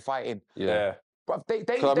just started fighting. Yeah. But I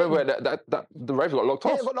remember the rave got locked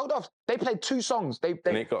off. Yeah, it got locked off. They played 2 songs. They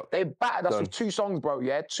battered us with 2 songs, bro.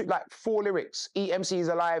 Yeah, like 4 lyrics. EMC's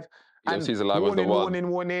Alive. EMC's Alive was the one.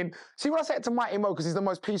 Warning. See what I said to Mighty Mo, because he's the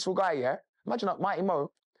most peaceful guy. Yeah. Imagine that Mighty Mo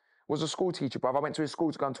was a school teacher, bro. I went to his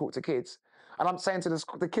school to go and talk to kids, and I'm saying to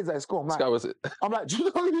the kids at his school, I'm like, do you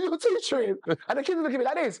know who your teacher is? And the kids are looking at me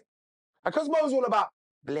like this. Because Mo's all about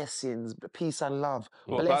blessings, peace and love.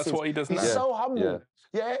 Well, that's what he does now. He's so humble.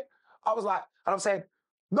 Yeah. I was like, and I'm saying,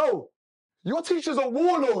 no, your teacher's a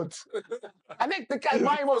warlord. And then the guy,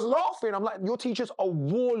 mine was laughing. I'm like, your teacher's a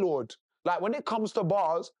warlord. Like, when it comes to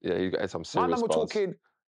bars, yeah, you got some serious man, we're bars. talking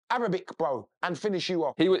Arabic, bro, and finish you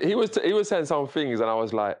off. He was saying some things, and I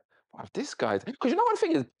was like, wow, this guy's... Because you know one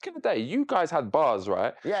thing is, back in the day, you guys had bars,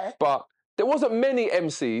 right? Yeah. But there wasn't many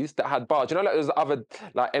MCs that had bars. You know, like there's other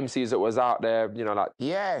like MCs that was out there, you know, like...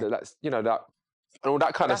 Yeah. You know, that... And all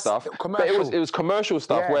that kind of stuff. Commercial. But it was commercial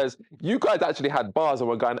stuff, whereas you guys actually had bars and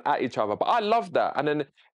were going at each other. But I love that. And then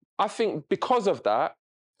I think because of that,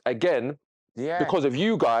 again, because of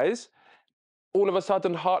you guys, all of a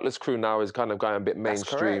sudden Heartless Crew now is kind of going a bit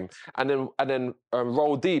mainstream. And then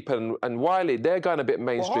Roll Deep and Wiley, they're going a bit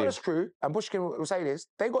mainstream. Well, Heartless Crew, and Bushkin will say this,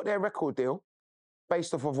 they got their record deal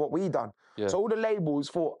based off of what we done. Yeah. So all the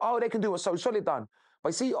labels thought, oh, they can do what So Solid done. But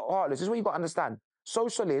you see, Heartless, this is what you got to understand. So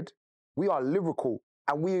Solid, we are lyrical,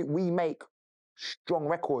 and we make strong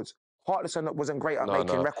records. Heartless wasn't great at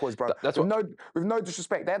making records, bro. With no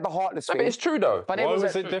disrespect, they had the Heartless thing. But it's true though. But why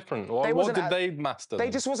was it different? What did they master? They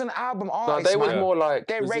just wasn't album artists. No, they was more like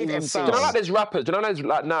they're rave MCs. Do you know, like there's rappers. Do you know,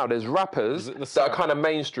 like now there's rappers that are kind of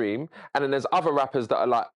mainstream, and then there's other rappers that are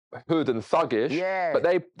like hood and thuggish. Yeah. But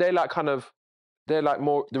they like kind of. They're like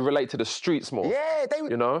more, they relate to the streets more. Yeah,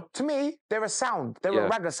 you know? To me, they're a sound. They're a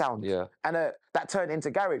ragga sound. Yeah. And that turned into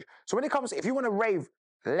garage. So when it comes to, if you want to rave,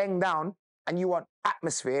 laying down, and you want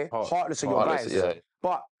atmosphere, Heartless are your guys. Yeah.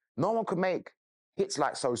 But no one could make hits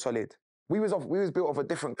like So Solid. We was built off a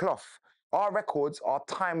different cloth. Our records are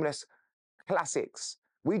timeless classics.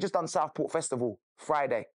 We just done Southport Festival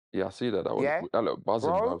Friday. Yeah, I see that. That looked buzzing,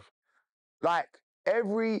 bro. Like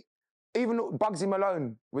even Bugsy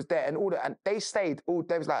Malone was there and all that, and they stayed.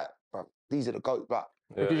 They was like, bro, these are the GOAT, but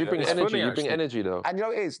because you bring energy, you bring energy though. And you know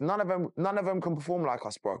what it is? None of them can perform like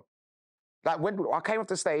us, bro. Like when I came off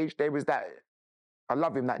the stage, there was that. I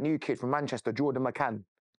love him, that new kid from Manchester, Jordan McCann.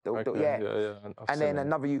 Yeah. And then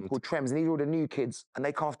another youth called Trems, and these were all the new kids, and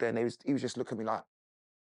they come off there, and he was just looking at me like,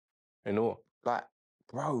 in awe. Like,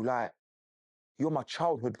 bro, like, you're my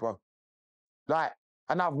childhood, bro. Like.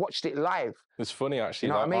 And I've watched it live. It's funny, actually.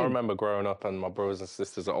 You know what I mean? I remember growing up and my brothers and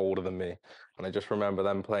sisters are older than me. And I just remember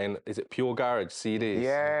them playing, is it Pure Garage CDs?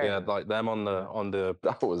 Yeah. Yeah, like them on the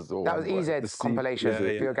that was EZ's compilation,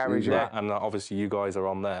 Pure Garage. Yeah. And obviously you guys are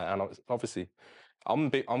on there. And obviously, I'll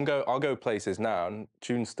go places now and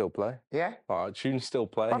tunes still play. Yeah. Tunes still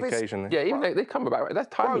play occasionally. Yeah, even they come about, right?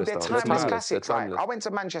 That's timeless. Bro, they're timeless classics. Like, I went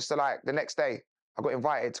to Manchester like the next day. I got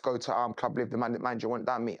invited to go to Club Live. The manager went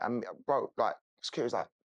down me. And bro, like, Security's like,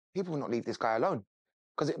 people will not leave this guy alone.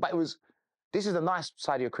 This is the nice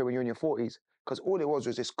side of your career when you're in your 40s, because all it was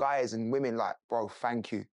just guys and women like, bro,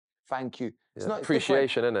 thank you. It's not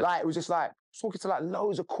appreciation, innit? Like, it was just like, talking to like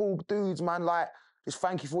loads of cool dudes, man, like, just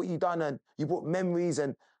thank you for what you done, and you brought memories,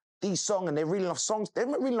 and these songs, and they're reading off songs. They're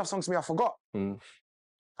reading off songs to me I forgot. I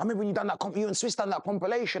remember when you done that, you and Swiss done that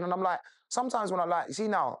compilation, and I'm like, sometimes when I like, you see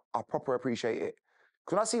now, I proper appreciate it.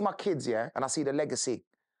 Because when I see my kids, and I see the legacy,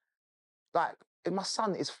 like, if my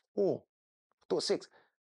son is 4, daughter 6,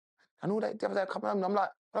 and all that, the other day I come home and I'm like,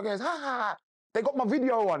 I goes, ha ha ha. They got my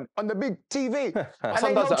video on the big TV. And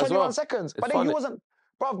they know 21 seconds. But then he wasn't,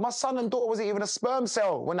 bruv, my son and daughter wasn't even a sperm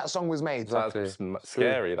cell when that song was made. That's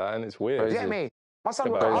scary, that, and it's weird. You get me? My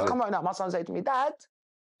son, I'll come out now, my son said to me, Dad,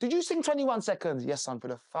 did you sing 21 seconds? Yes, son, for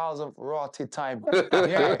the 1000th rotted time.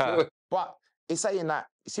 Yeah. But it's saying that,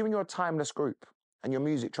 you see when you're a timeless group and your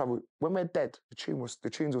music travel, when we're dead, the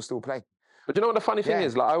tunes will still play. But you know what the funny thing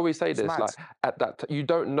is? Like, I always say this, like, at that, you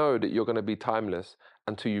don't know that you're going to be timeless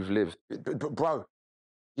until you've lived. But bro,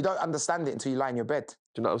 you don't understand it until you lie in your bed. Do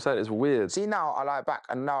you know what I'm saying? It's weird. See, now I lie back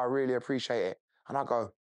and now I really appreciate it. And I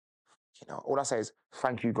go, all I say is,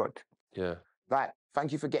 thank you, God. Yeah. Like,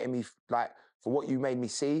 thank you for getting me, like, for what you made me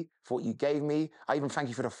see, for what you gave me. I even thank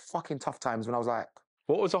you for the fucking tough times when I was like...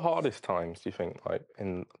 What was the hardest times, do you think, like,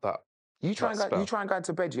 in that You try and go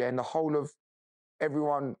into bed, and the whole of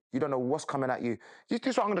everyone, you don't know what's coming at you. This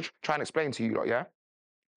is what I'm going to try and explain to you, like, yeah?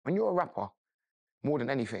 When you're a rapper, more than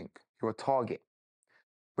anything, you're a target.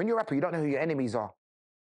 When you're a rapper, you don't know who your enemies are.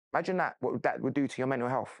 Imagine that, what that would do to your mental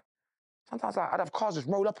health. Sometimes I'd have cars just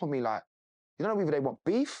roll up on me like, you don't know whether they want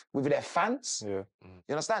beef, whether they're fans. Yeah.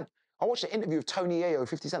 You understand? I watched an interview of Tony Ayo,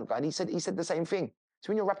 50 Cent guy, and he said the same thing. So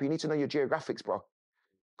when you're a rapper, you need to know your geographics, bro.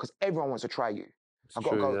 Because everyone wants to try you. I'll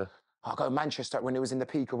go to Manchester when it was in the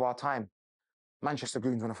peak of our time. Manchester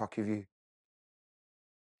goons want to fuck with you.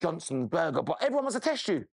 Johnson, Burger, but everyone wants to test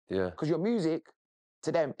you. Yeah. Because your music,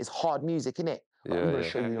 to them, is hard music, innit? But I'm going to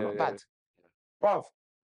show you you're not bad. Bruv,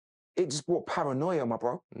 it just brought paranoia, my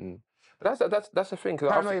bro. That's the thing.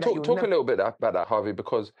 Talk a little bit about that, Harvey,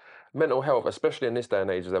 because mental health, especially in this day and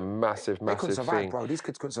age, is a massive They couldn't survive, thing. bro. These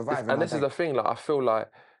kids couldn't survive. And this is the thing, like, I feel like,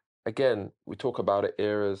 again, we talk about it,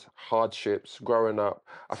 eras, hardships, growing up.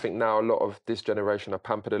 I think now a lot of this generation are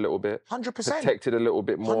pampered a little bit. 100%. Protected a little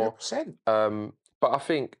bit more. 100%. But I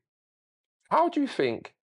think, how do you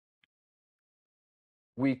think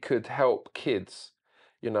we could help kids,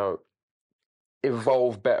 you know,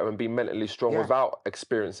 evolve better and be mentally strong without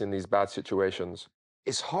experiencing these bad situations?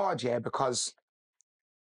 It's hard, yeah, because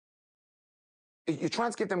you're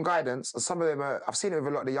trying to give them guidance, and some of them are, I've seen it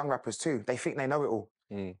with a lot of the young rappers too. They think they know it all.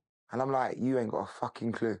 And I'm like, you ain't got a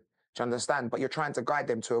fucking clue. Do you understand? But you're trying to guide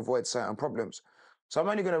them to avoid certain problems. So I'm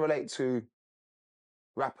only going to relate to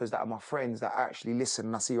rappers that are my friends that actually listen,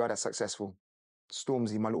 and I see why they're successful.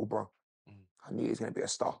 Stormzy, my little bro. I knew he was going to be a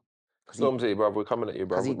star. Stormzy, bro, we're coming at you,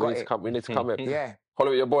 bro. We need to come in. Yeah.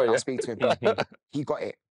 Follow your boy, I'll speak to him. He got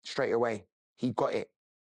it straight away. He got it.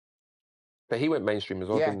 But he went mainstream as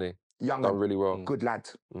well, didn't he? Young, done really well. Good lad.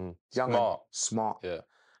 Young, smart. Yeah.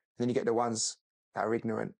 Then you get the ones that are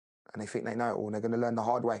ignorant and they think they know it all and they're going to learn the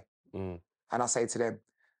hard way. And I say to them,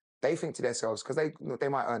 they think to themselves, because they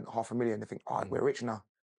might earn $500,000, they think, oh, we're rich now.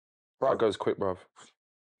 Bro, that goes quick, bruv.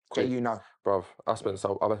 Jay, you know. Bruv, I was spending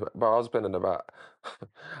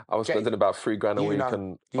about $3,000 a week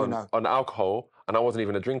on alcohol, and I wasn't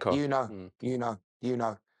even a drinker. You know.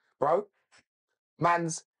 Bro,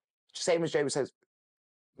 man's, same as Jay says,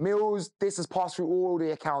 Mills, this has passed through all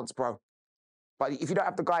the accounts, bro. But if you don't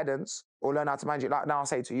have the guidance or learn how to manage it, like now I'll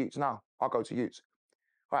say to Utes now, I'll go to Utes.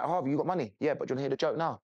 Right, Harvey, you got money? Yeah, but do you want to hear the joke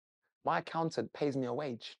now? My accountant pays me a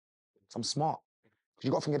wage. So I'm smart. Because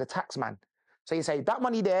you got to think of the tax, man. So you say, that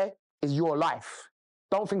money there is your life.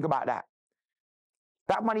 Don't think about that.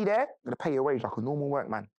 That money there, I'm going to pay you a wage like a normal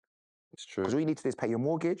workman. It's true. Because all you need to do is pay your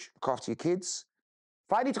mortgage, look after your kids.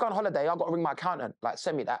 If I need to go on holiday, I've got to ring my accountant. Like,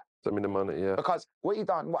 send me that. Send me the money, yeah. Because what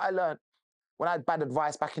I learned, when I had bad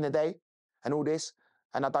advice back in the day and all this,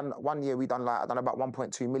 and I done about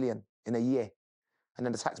 1.2 million in a year. And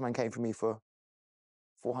then the taxman came for me for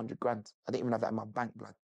 400 grand. I didn't even have that in my bank,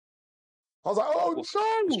 blood. I was like, oh, no!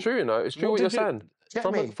 It's true, you know. It's true what you're saying.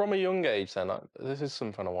 From a young age, then, like, this is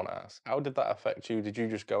something I want to ask. How did that affect you? Did you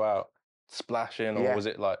just go out splashing, or was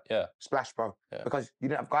it like, Splash, bro. Yeah. Because you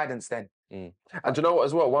didn't have guidance then. And do you know what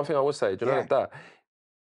as well? One thing I would say, do you know that?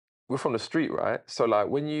 We're from the street, right? So, like,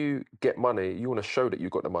 when you get money, you want to show that you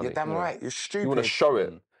got the money. You're damn right. You're stupid. You want to show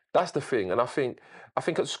it. That's the thing. And I think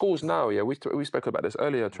at schools now, we spoke about this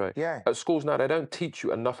earlier, Trey. Yeah. At schools now, they don't teach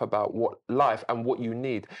you enough about what life and what you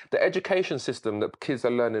need. The education system that kids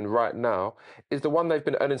are learning right now is the one they've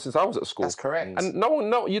been earning since I was at school. That's correct. And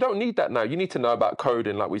you don't need that now. You need to know about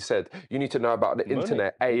coding, like we said. You need to know about the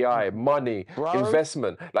internet, AI, money,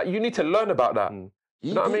 investment. Like, you need to learn about that.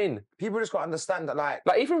 You know what I mean? People just got to understand that, like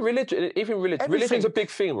even religion. Religion's a big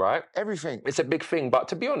thing, right? Everything. It's a big thing. But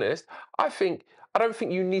to be honest, I don't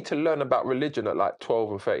think you need to learn about religion at like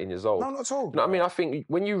 12 and 13 years old. No, not at all. You know what I mean? I think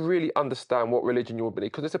when you really understand what religion you will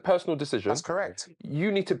believe, because it's a personal decision. That's correct.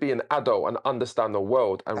 You need to be an adult and understand the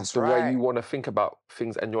world and way you want to think about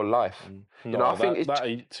things in your life. You know, I think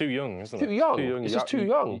it's too young, isn't it? Too young. It's just too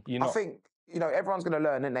young. I think, everyone's going to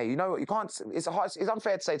learn, isn't they? You know, you can't, it's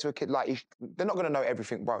unfair to say to a kid, like, they're not going to know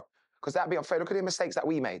everything, bro. Because that'd be unfair. Look at the mistakes that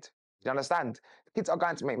we made. You understand? Kids are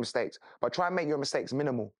going to make mistakes, but try and make your mistakes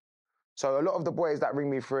minimal. So a lot of the boys that ring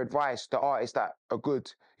me for advice, the artists that are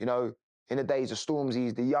good, in the days of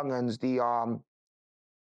Stormzy's, the Young'uns, the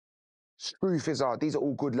Screwfizzer, these are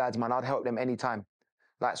all good lads, man. I'd help them anytime.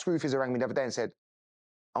 Like, Screwfizzer rang me the other day and said,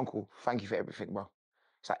 Uncle, thank you for everything, bro.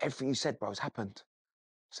 It's like, everything you said, bro, has happened.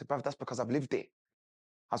 I said, bro, that's because I've lived it.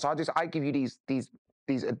 And so I give you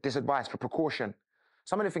this advice for precaution.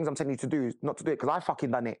 Some of the things I'm telling you to do is not to do it because I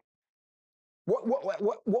fucking done it.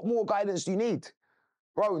 What more guidance do you need?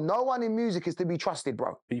 Bro, no one in music is to be trusted,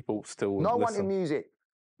 bro. People still No one in music.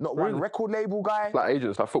 Not one record label guy. Like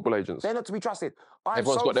agents, like football agents. They're not to be trusted.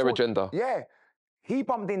 Everyone's got their agenda. Yeah. He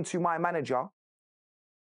bumped into my manager,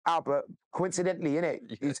 Albert, coincidentally,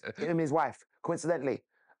 innit? Him and his wife, coincidentally.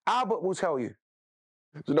 Albert will tell you.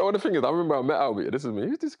 Do you know what the thing is? I remember I met Albert. This is me.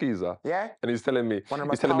 Who's this geezer? Yeah? And he's telling me... One of the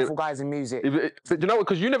most powerful guys in music. You know what?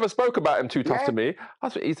 Because you never spoke about him too tough to me.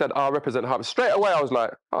 That's what he said, I represent Harvey. Straight away, I was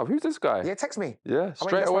like, oh, who's this guy? Yeah, text me. Yeah,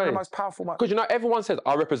 straight away. One of the most powerful... Because, everyone says,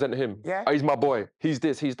 I represent him. Yeah. Oh, he's my boy. He's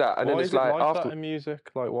this, he's that. And why then it's like... After that in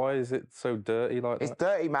music? Like, why is it so dirty like that? It's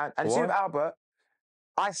dirty, man. And you see with Albert,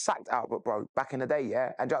 I sacked Albert, bro, back in the day,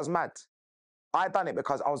 yeah? And that was mad. I done it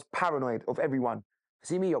because I was paranoid of everyone.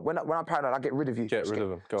 See me, when I'm paranoid, I get rid of you. Get rid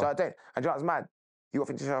of him. Go so on. I don't. And what's mad? You got to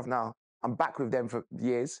think to yourself now, I'm back with them for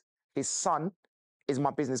years. His son is my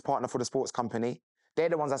business partner for the sports company. They're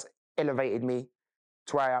the ones that's elevated me.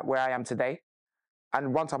 to where I am today.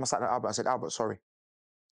 And one time I sat down with Albert, I said, Albert, sorry.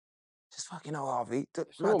 Just fucking hell, Harvey.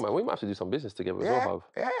 No, man, we might have to do some business together as well, Harv.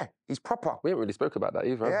 Yeah, he's proper. We haven't really spoke about that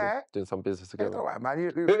either, have we? Doing some business together. Yeah, all right,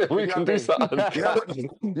 man. We can do something.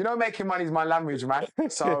 You know, making money is my language, man.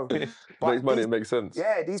 So, makes money, it makes sense.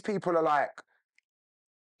 Yeah, these people are like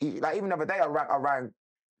even the other day I rang,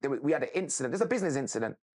 we had an incident. There's a business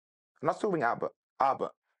incident. And I still ring Albert,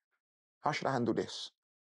 how should I handle this?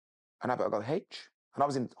 And Albert go, H. And I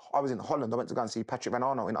was in Holland. I went to go and see Patrick Van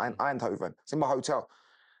Arno in Eindhoven. It's in my hotel.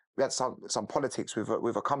 We had some politics with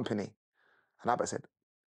a company. And Albert said,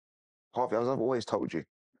 Harvey, I've always told you,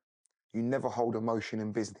 you never hold emotion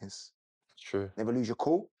in business. It's true. Never lose your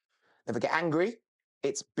cool. Never get angry.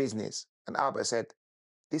 It's business. And Albert said,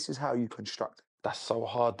 this is how you construct it. That's so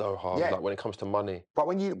hard though, Harvey, like when it comes to money. But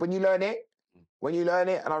when you learn it,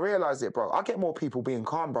 and I realized it, bro, I get more people being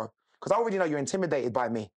calm, bro. Because I already know you're intimidated by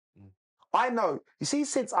me. I know. You see,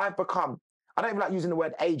 since I've become, I don't even like using the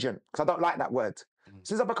word agent, because I don't like that word.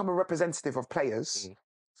 Since I've become a representative of players,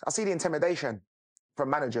 I see the intimidation from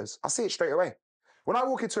managers. I see it straight away. When I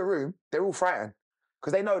walk into a room, they're all frightened,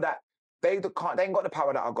 because they know that they ain't got the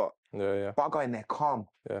power that I got. Yeah, yeah. But I go in there calm.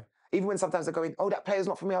 Yeah. Even when sometimes they're going, oh, that player's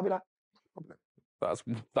not for me, I'll be like, no problem.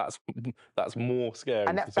 That's more scary.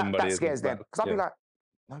 And that scares them. Because I'll be like,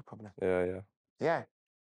 no problem. Yeah, yeah. Yeah.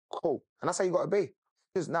 Cool. And that's how you got to be.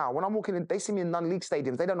 Because now, when I'm walking in, they see me in non-league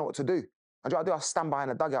stadiums, they don't know what to do. And what I do, I stand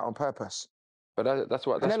behind a dugout on purpose. But that's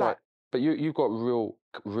what. Like, but you've got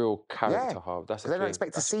real character, Harv. That's the thing. They don't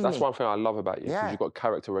expect to see me. That's one thing I love about you. Because you've got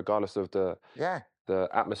character regardless of the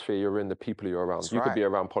atmosphere you're in, the people you're around. You could be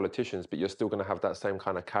around politicians, but you're still going to have that same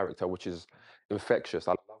kind of character, which is infectious.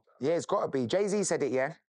 I love that. Yeah, it's got to be. Jay-Z said it,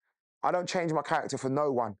 yeah? I don't change my character for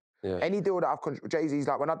no one. Yeah. Any deal that I've... Jay-Z's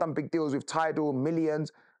like, when I've done big deals with Tidal,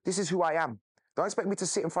 Millions, this is who I am. Don't expect me to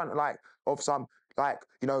sit in front of some,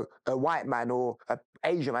 a white man or an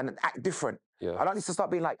Asian man and act different. Yeah. I don't need to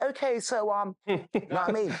start being like, okay, so, you know what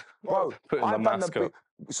I mean? Bro,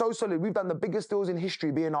 so solid. We've done the biggest deals in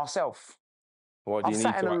history being ourselves. Why do you need to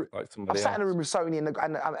act like somebody else? I've sat in a room with Sony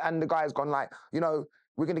and the guy's gone like,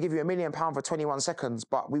 we're going to give you £1 million for 21 seconds,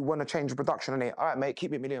 but we want to change the production on it. All right, mate,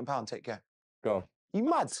 keep it £1 million. Take care. Go on. You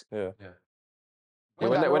mad? Yeah.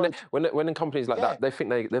 When in companies like that, they think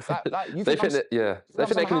they think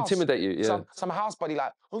they can intimidate you. Yeah. Some house buddy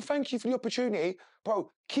like, oh, thank you for the opportunity,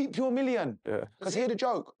 bro. Keep your $1 million. Yeah. Because here's the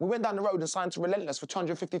joke: we went down the road and signed to Relentless for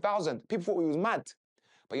 250,000. People thought we was mad,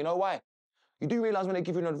 but you know why? You do realize when they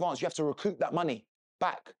give you an advance, you have to recoup that money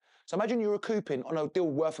back. So imagine you're recouping on a deal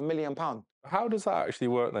worth £1 million. How does that actually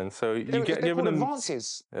work then? So you get given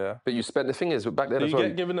advances. Yeah. But you spent, the thing is, back then you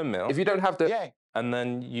get given $1 million. If you don't have the... Yeah. And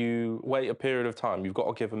then you wait a period of time, you've got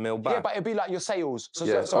to give $1 million back. Yeah, but it'd be like your sales. So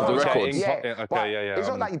of the records. Yeah. It's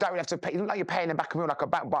not like you don't really have to pay. It's not like you're paying them back $1 million like a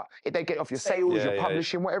back, but if they get off your sales, your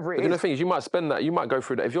publishing, whatever it is. The thing is, you might spend that, you might go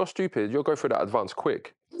through that. If you're stupid, you'll go through that advance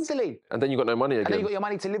quick. Easily. And then you've got no money again. And then you got your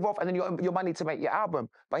money to live off, and then your money to make your album.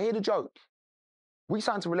 But here's the joke. We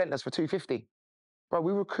signed to Relentless for 250. Bro,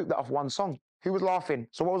 we recouped that off one song. Who was laughing?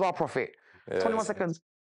 So what was our profit? 21 seconds.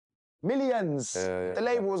 Millions. The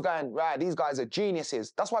label was going, right, these guys are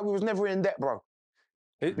geniuses. That's why we was never in debt, bro.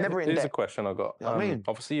 Never in debt. Here's a question I got. You know what I mean?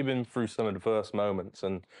 Obviously, you've been through some adverse moments,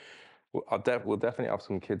 and we'll definitely have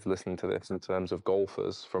some kids listening to this in terms of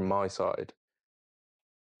golfers from my side.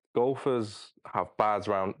 Golfers have bad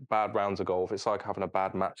rounds of golf. It's like having a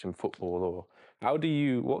bad match in football. Or how do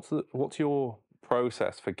you? What's your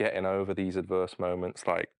process for getting over these adverse moments?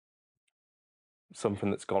 Like something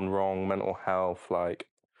that's gone wrong, mental health, like.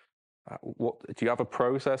 What do you have a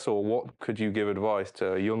process, or what could you give advice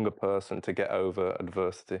to a younger person to get over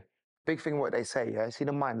adversity? Big thing, what they say, yeah. See,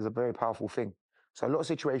 the mind is a very powerful thing. So a lot of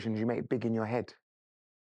situations you make big in your head,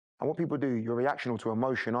 and what people do, you're reactional to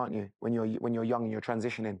emotion, aren't you? When you're young and you're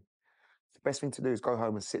transitioning, the best thing to do is go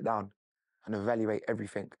home and sit down and evaluate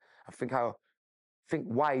everything. Think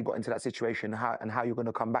why you got into that situation, and how you're going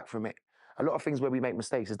to come back from it. A lot of things where we make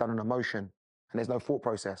mistakes is done on emotion, and there's no thought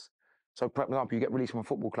process. So, for example, you get released from a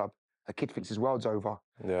football club. A kid thinks his world's over.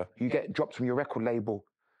 Yeah. You get dropped from your record label.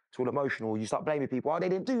 It's all emotional. You start blaming people. Oh, they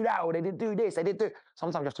didn't do that, or they didn't do this, they didn't do...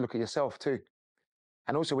 Sometimes you have to look at yourself too.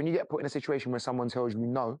 And also, when you get put in a situation where someone tells you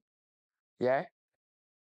no, yeah,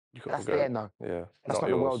 that's their no. Yeah. That's not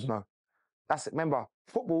the world's no. Remember,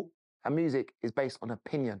 football and music is based on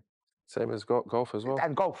opinion. Same as golf as well.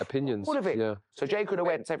 And golf. Opinions. All of it. Yeah. So Jay could have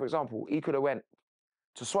went, say for example, he could have went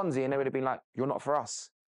to Swansea and they would have been like, you're not for us.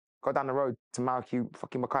 Go down the road to Malky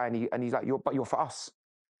fucking Mackay and he's like, you're for us.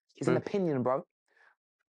 It's an opinion, bro.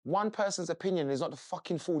 One person's opinion is not the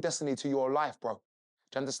fucking full destiny to your life, bro. Do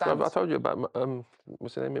you understand? I told you about,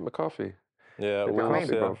 what's his name, Mick McCarthy. Yeah, You know what I mean?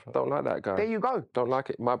 bro. Don't like that guy. There you go. Don't like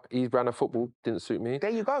it. His brand of football didn't suit me. There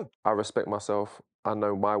you go. I respect myself. I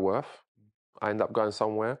know my worth. I end up going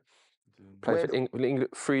somewhere. Playing for England.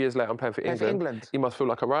 3 years later, I'm playing for England. He must feel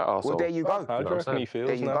like a right arsehole. Well, there you go. How do you reckon he feels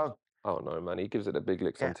There you go. I don't know, man. He gives it the big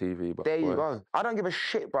licks on TV. But there you go. I don't give a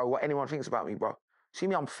shit, bro, what anyone thinks about me, bro. See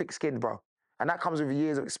me, I'm thick-skinned, bro. And that comes with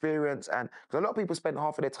years of experience. And because a lot of people spend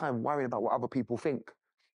half of their time worrying about what other people think.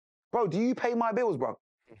 Bro, do you pay my bills, bro?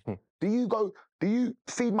 Do you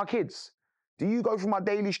feed my kids? Do you go through my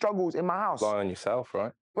daily struggles in my house? Rely on yourself,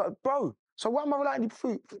 right? Bro, so what am I relying on you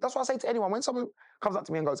for? That's what I say to anyone. When someone comes up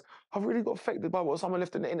to me and goes, I've really got affected by what someone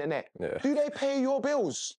left on the internet. Yeah. Do they pay your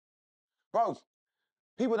bills? Bro,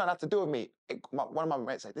 people don't have to do with me. One of my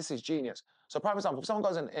mates said, this is genius. So prime example, if someone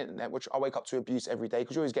goes on the internet, which I wake up to abuse every day,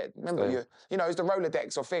 because you always get, remember, you know, it's the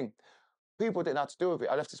Rolodex or thing. People didn't have to do with it.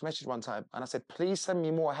 I left this message one time and I said, please send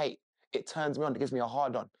me more hate. It turns me on, it gives me a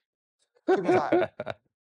hard on. People was like,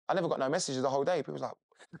 I never got no messages the whole day. People was like,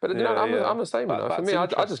 but you know, I'm the same. For me, I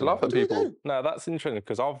just laugh at people. No, that's interesting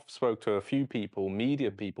because I've spoke to a few people,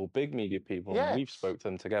 media people, big media people, and we've spoke to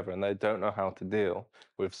them together, and they don't know how to deal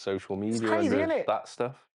with social media. It's crazy, and isn't it? That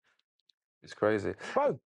stuff. It's crazy,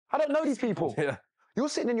 bro. I don't know these people. Yeah, you're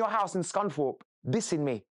sitting in your house in Scunthorpe dissing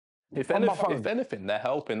me. If anything, they're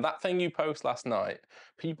helping. That thing you post last night,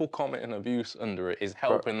 people commenting abuse under it is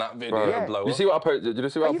helping that video blow up. You see what I posted? Did you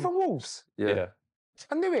see what? Are you from Wolves? Yeah.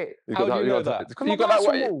 I knew it. How do you know that? You got that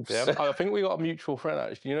from Wolves. Yeah, I think we got a mutual friend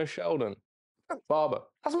actually. You know Sheldon? Barber.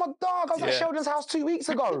 That's my dog. I was at Sheldon's house 2 weeks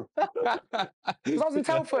ago. I was in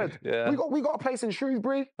Telford. Yeah. We got a place in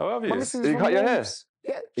Shrewsbury. Oh, have you? My missus is you from cut your hair? Wolves.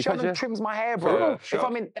 Yeah, Sheldon trims my hair, bro. If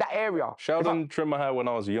I'm in that area. Sheldon trimmed my hair when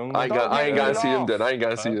I was young. I ain't gonna see him then. I ain't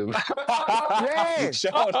gonna see him. Yeah.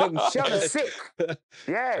 Sheldon's sick.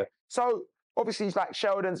 Yeah. So obviously it's like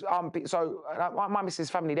Sheldon's so my missus'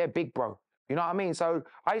 family, they're big, bro. You know what I mean? So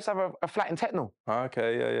I used to have a flat in Tetnall.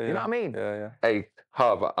 Okay, yeah. You know what I mean? Yeah. Hey,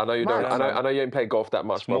 Harvey, I know you don't. I know you ain't played golf that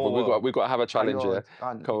much, bro. But we got to have a challenge here.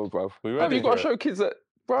 Come on, bro. Have you got to show kids that,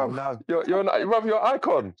 bro? No. You're an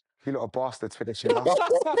icon. You little bastards for this, you know?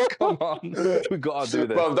 Come on, we got to do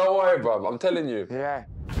this. Bro, don't worry, bro. I'm telling you. Yeah.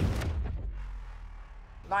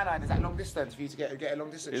 9-9, is that long distance for you to get a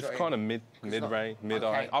long distance It's shot kind of mid-range,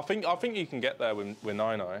 mid-eye. Okay. I think you can get there with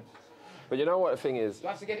 9-9. But you know what the thing is? You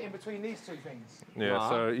have to get it in between these two things. Yeah,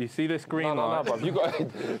 so you see this green light? No, bro. You got to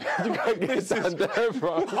get down there,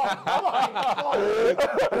 bro.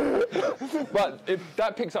 But if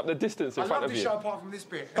that picks up the distance in front of you. I love this show apart from this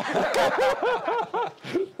bit.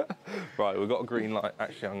 Right, we've got a green light.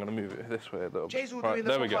 Actually, I'm going to move it this way a little bit. Jay's all right, doing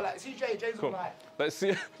there this we go. like, see Jay's all like... Let's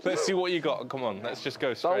see what you got. Come on, let's just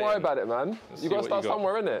go straight. Don't worry about it, man. You got to start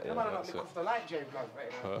somewhere, innit? You might not look off the light, Jay, blood.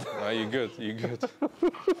 No, you're good. You're good.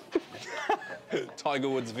 Tiger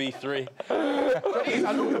Woods V3.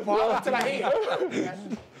 I look the part until I hit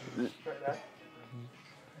it.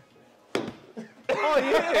 Oh,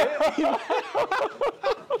 yeah!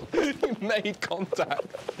 He made contact.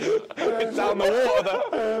 It's down the water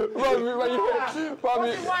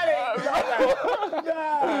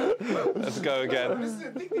there. Let's go again.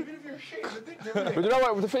 But you know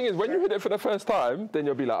what? The thing is, when you hit it for the first time, then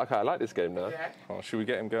you'll be like, okay, I like this game now. Yeah. Oh, should we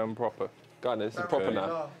get him going proper? Go on, this is proper now.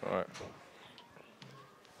 All right.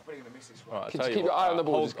 Right, just keep your eye on the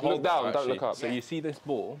ball. Just look down, don't look up. So you see this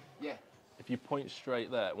ball? Yeah. If you point straight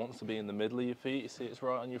there, it wants to be in the middle of your feet. You see it's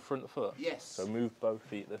right on your front foot? Yes. So move both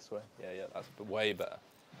feet this way. Yeah, that's way better.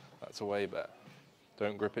 That's way better.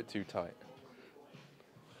 Don't grip it too tight.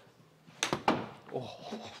 Oh,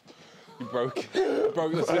 you broke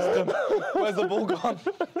the system. Where's the ball gone?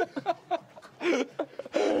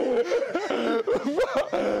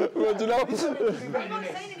 Well, do you know?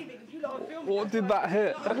 What did that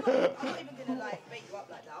hit? I'm not even gonna like make you up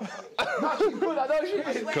like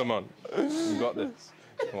that. Come on, you got this.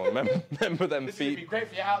 Come on, remember them This feet. would be great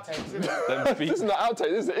for your outtakes, isn't it? Them feet. This is not outtakes,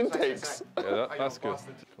 this is intakes. Yeah, that's good.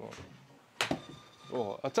 Come on.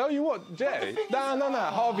 Oh, I tell you what, Jay. No,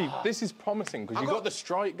 Harvey. This is promising because you got the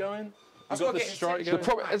strike going. You got the strike going.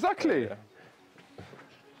 Exactly.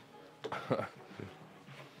 Yeah.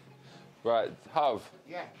 Right, Harv.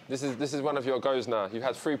 Yeah. This is one of your goes now. You've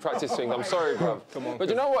had 3 practice swings. I'm sorry, bro. Come on. But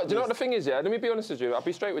you know what? Do you know what the thing is? Yeah. Let me be honest with you. I'll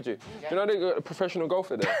be straight with you. Yeah. You know they got a professional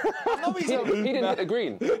golfer there. he didn't hit the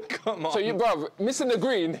green. Come on. So you, bro, missing the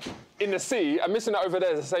green in the sea and missing it over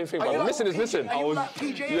there is the same thing, bro. Missing is missing.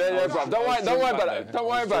 Yeah, bro. Don't worry about it. Don't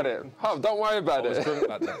worry about it. Harv, don't worry about it.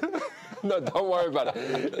 No, don't worry about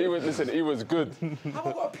it. He was good. How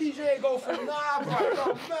about a PGA golfer? Nah,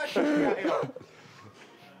 bro. No,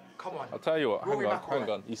 come on. I'll tell you what, hang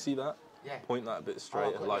on. You see that? Yeah. Point that a bit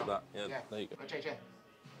straighter, like that. Yeah, there you go.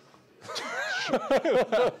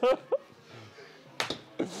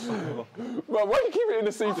 Bro, why do you keep it in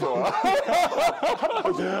the seat for?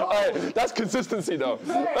 Right, that's consistency, though.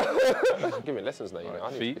 Give me lessons now, you know.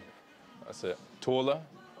 Feet. That's it. Taller.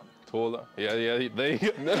 Yeah, there you go.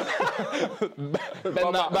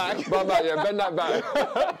 Bend that back. Bend that back.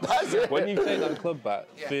 That's it. When you take that club back,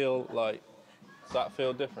 does that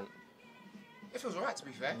feel different? It feels alright, to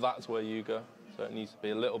be fair. That's where you go. So it needs to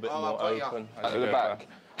be a little bit more open. At the back.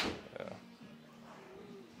 Yeah.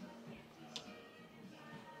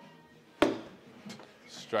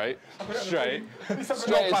 Straight. But that's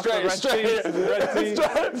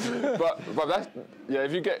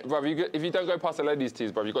if you don't go past the ladies'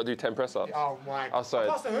 tees, bro, you got to do 10 press ups. Oh my. Outside.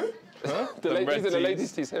 Past the who? Huh? The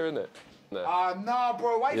ladies' tees here, innit? No. Nah,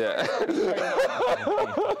 bro. Why? Yeah. I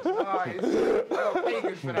got pay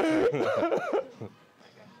good for that.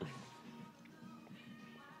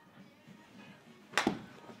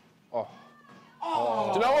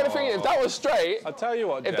 Do you know what the thing is? If that was straight, I tell you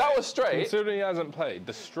what, if that was straight, considering he hasn't played,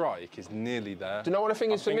 the strike is nearly there. Do you know what the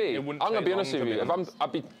thing is for me? I'm gonna be honest with you.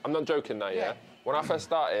 I'm not joking now. Yeah. When I first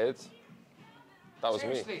started, that was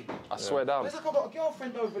me. I swear down. Looks like I've got a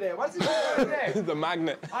girlfriend over there. Why is it over there? The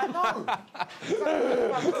magnet. I know.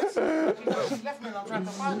 She's left me and I'm trying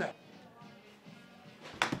to find her.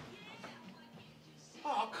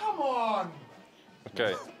 Oh, come on.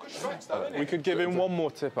 Okay. Good strikes, though, isn't it? We could give him one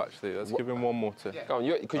more tip, actually. Let's give him one more tip. Go on,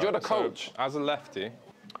 because you're the coach. So, as a lefty,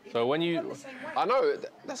 so when you... I know,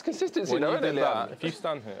 that's consistency, when though, you isn't did it? that, if you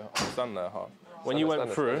stand here, stand there, Harvey. When you went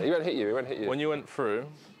through... He won't hit you, When you went through,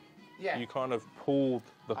 you kind of pulled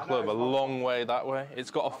the club a long way that way.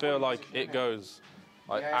 It's got to feel like it goes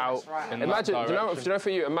out in imagine, that do direction. you know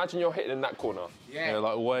for you, imagine you're hitting in that corner. Yeah,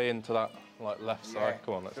 like way into that left side.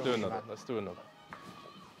 Come on, let's do another. Let's do another.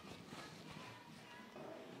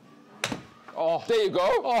 Oh, there you go.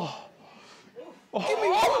 Oh. That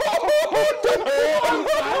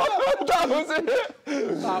was it.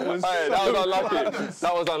 That was unlucky.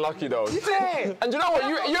 That was unlucky, though. Yeah. And do you know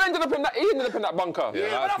what? You ended up in that. He ended up in that bunker. Yeah, but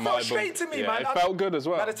that's that felt straight to me, man. It felt good as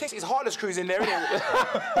well. Man, it's heartless cruise in there, isn't it?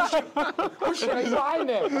 Push it behind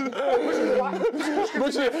there.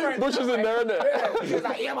 Bush is in there, isn't it? He was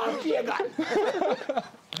like, yeah, man, yeah, guy.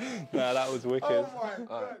 Nah, that was wicked. Oh my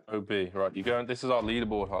God. OB, right? You going? This is our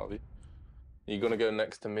leaderboard, Harvey. You're gonna go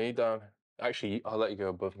next to me, down. Actually, I'll let you go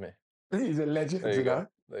above me. He's a legend, There you go.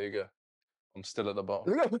 There you go. I'm still at the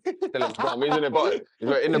bottom. Still at the bottom. He's in the bottom. He's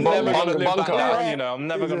in the bottom bunker. You know, I'm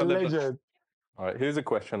never gonna live. All right, here's a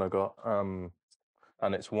question I got, and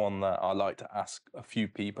it's one that I like to ask a few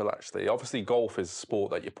people. Actually, obviously, golf is a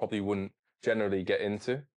sport that you probably wouldn't generally get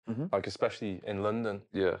into, like especially in London,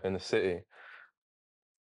 in the city.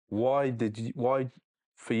 Why,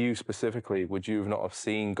 for you specifically, would you have not have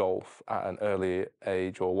seen golf at an early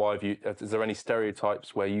age, or why have you? Is there any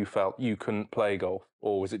stereotypes where you felt you couldn't play golf,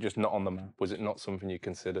 or was it just not on the map? Was it not something you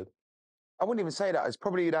considered? I wouldn't even say that. It's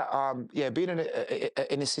probably that, being in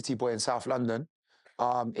a city boy in South London,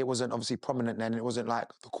 it wasn't obviously prominent then. It wasn't like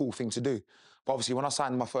the cool thing to do. But obviously, when I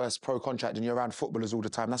signed my first pro contract and you're around footballers all the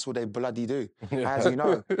time, that's what they bloody do, as you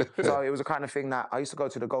know. So it was a kind of thing that I used to go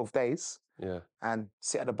to the golf days and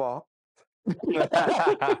sit at the bar. But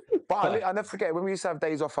I never forget when we used to have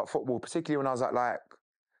days off at football, particularly when I was at like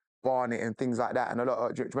Barnet and things like that. And a lot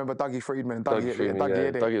of, do you remember Dougie Friedman?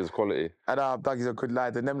 Dougie is quality. And Dougie's a good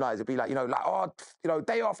lad. And them lads would be like,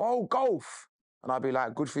 day off, golf. And I'd be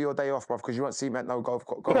like, good for your day off, bruv, because you won't see me at no golf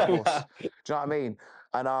course. Do you know what I mean?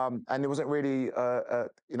 And it wasn't really a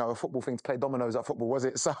football thing to play dominoes at football, was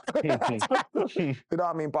it? So you know what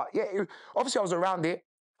I mean? But yeah, obviously I was around it.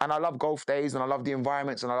 And I love golf days, and I love the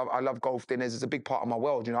environments, and I love golf dinners. It's a big part of my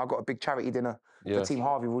world. You know, I've got a big charity dinner for Team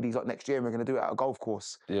Harvey Woody's up next year, and we're going to do it at a golf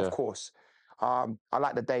course, of course. I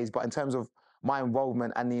like the days, but in terms of my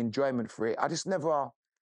involvement and the enjoyment for it, I just never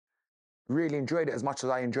really enjoyed it as much as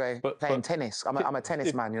I enjoy playing tennis. I'm a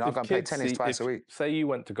tennis man, you know. I go and play tennis twice a week. Say you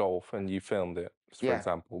went to golf and you filmed it, for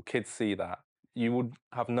example. Kids see that. You would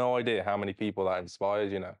have no idea how many people that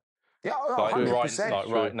inspires, you know. Yeah, 100%. Like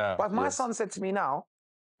right now. But if my son said to me now,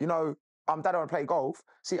 you know, Dad, I want to play golf.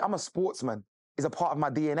 See, I'm a sportsman. It's a part of my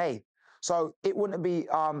DNA. So it wouldn't be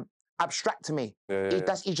abstract to me. He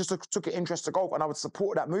just took an interest to golf, and I would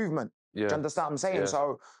support that movement. Do you understand what I'm saying?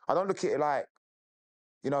 So I don't look at it like,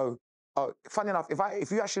 you know, funny enough,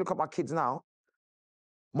 if you actually look at my kids now,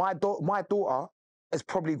 my daughter has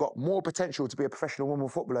probably got more potential to be a professional woman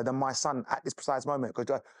footballer than my son at this precise moment,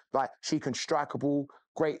 because like she can strike a ball,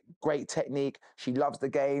 great technique. She loves the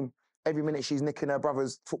game. Every minute she's nicking her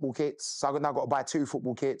brother's football kits. So I've now got to buy 2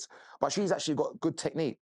 football kits. But she's actually got good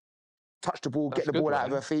technique. Touch the ball, get the ball out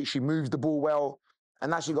of her feet. She moves the ball well.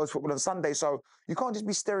 and now she goes football on Sunday. So you can't just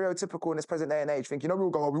be stereotypical in this present day and age, thinking, we'll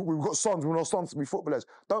go, we've got sons, we want our sons to be footballers.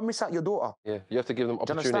 Don't miss out your daughter. Yeah, you have to give them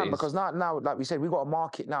opportunities. Do you understand? Because now, like we said, we've got a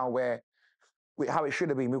market now where, how it should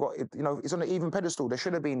have been. We've got, it's on an even pedestal. There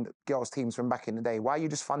should have been girls' teams from back in the day. Why are you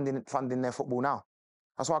just funding their football now?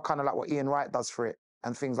 That's why I kind of like what Ian Wright does for it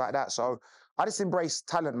and things like that. So I just embrace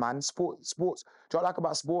talent, man. Sports. Do you know what I like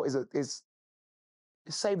about sport is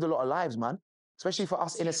it saved a lot of lives, man. Especially for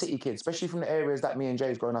us inner city kids, especially from the areas that me and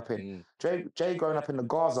Jay's growing up in. Jay growing up in the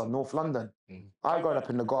Gaza, North London. I growing up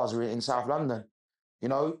in the Gaza in South London.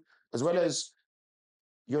 As well as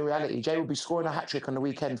your reality, Jay will be scoring a hat-trick on the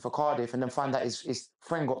weekend for Cardiff and then find that his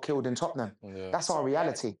friend got killed in Tottenham. Yeah. That's our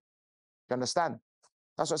reality. You understand?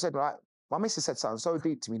 That's what I said. Like, my missus said something so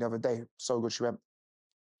deep to me the other day. So good, she went,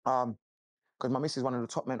 because my missus is one of the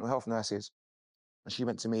top mental health nurses. And she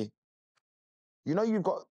went to me, you've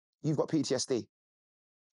got PTSD.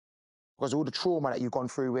 Because all the trauma that you've gone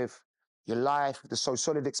through with your life, the so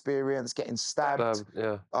solid experience, getting stabbed,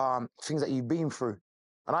 things that you've been through.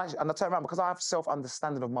 And I turned around because I have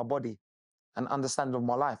self-understanding of my body and understanding of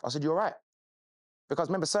my life. I said, you're right. Because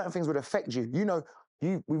remember, certain things would affect you.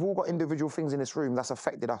 We've all got individual things in this room that's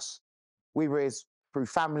affected us. Whether it's through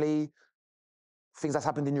family, things that's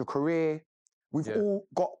happened in your career. We've all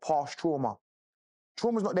got past trauma.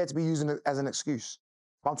 Trauma's not there to be used as an excuse.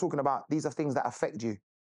 But I'm talking about these are things that affect you.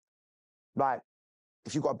 Like,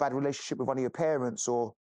 if you've got a bad relationship with one of your parents,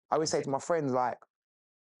 or I always say to my friends, like,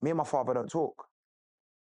 me and my father don't talk.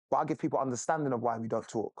 But I give people understanding of why we don't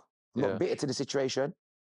talk. I'm not bitter to the situation.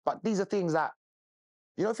 But these are things that,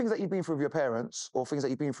 things that you've been through with your parents or things that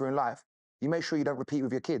you've been through in life, you make sure you don't repeat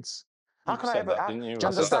with your kids. How can I ever... Didn't you?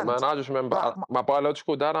 I said that, man. I just remember my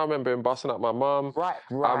biological dad, I remember him busting up my mum. Right.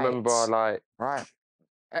 I remember, like... Right.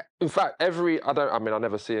 In fact, I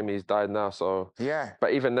never see him, he's died now, so... Yeah.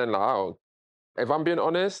 But even then, like, if I'm being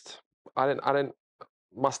honest, I didn't...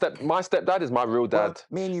 My stepdad is my real dad. Well,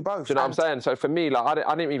 me and you both. Do you know what I'm saying? So for me, like,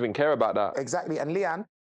 I didn't even care about that. Exactly. And Leanne,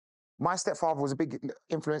 my stepfather was a big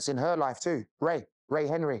influence in her life too. Ray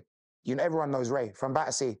Henry. Everyone knows Ray from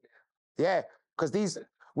Battersea. Yeah, because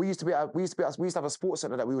we used to have a sports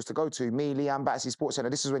centre that we used to go to. Me, Leanne, Battersea Sports Centre.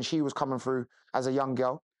 This is when she was coming through as a young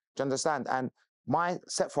girl. Do you understand? And my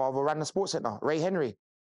stepfather ran the sports centre. Ray Henry.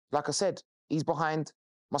 Like I said, he's behind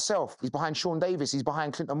myself. He's behind Sean Davis. He's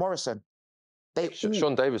behind Clinton Morrison.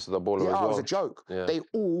 Sean Davis is a baller as well. It was a joke. Yeah. They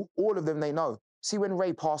all of them, they know. See, when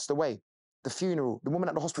Ray passed away, the funeral, the woman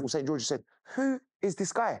at the hospital, St. George's, said, who is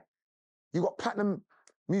this guy? You got platinum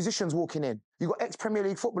musicians walking in. You got ex-Premier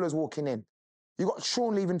League footballers walking in. You got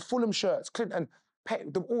Sean leaving Fulham shirts. Clinton,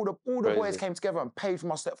 all the boys came together and paid for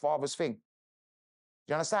my stepfather's thing. Do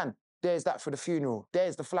you understand? There's that for the funeral.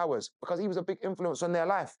 There's the flowers. Because he was a big influence on their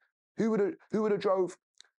life. Who would have drove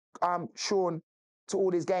Sean to all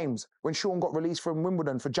these games when Sean got released from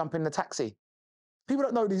Wimbledon for jumping the taxi? People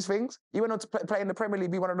don't know these things. He went on to play in the Premier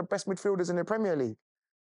League, be one of the best midfielders in the Premier League.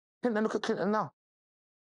 Clinton, look at Clinton now.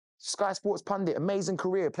 Sky Sports pundit, amazing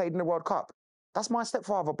career, played in the World Cup. That's my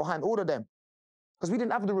stepfather behind all of them. Because we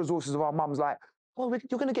didn't have the resources of our mums like, well,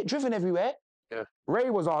 you're going to get driven everywhere. Yeah.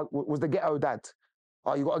 Ray was the ghetto dad.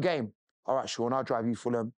 Oh, you got a game? All right, Sean, I'll drive you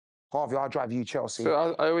Fulham. Harvey, I'll drive you Chelsea.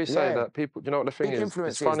 So I always say that people, you know what the thing is?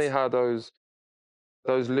 It's funny how those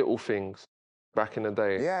little things back in the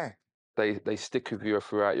day, they stick with you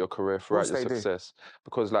throughout your career, throughout your success.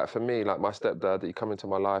 Because like for me, like my stepdad, he come into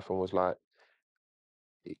my life and was like,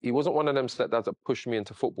 he wasn't one of them stepdads that pushed me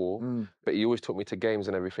into football, but he always took me to games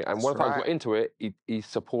and everything. And once I got into it, he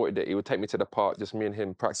supported it. He would take me to the park, just me and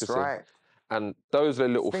him practicing. That's right. And those are the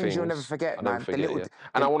little things you'll never forget, man.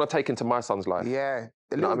 And I want to take into my son's life. Yeah,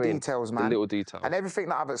 the little details, man. The little details. And everything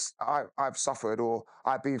that I've suffered or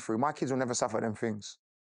I've been through, my kids will never suffer them things.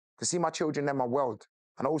 To see my children, they're my world.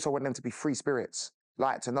 And I also want them to be free spirits.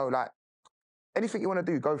 Like, to know, like, anything you want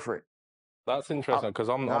to do, go for it. That's interesting, because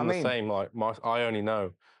I'm the same. Like, I only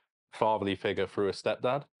know fatherly figure through a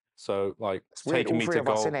stepdad. So, like, taking me to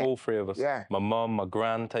golf, all three of us. Yeah. My mum, my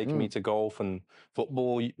gran taking me to golf and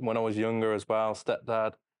football when I was younger as well,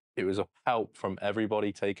 stepdad. It was a help from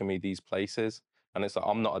everybody taking me these places. And it's like,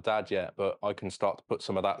 I'm not a dad yet, but I can start to put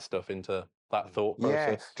some of that stuff into that thought process. Yeah.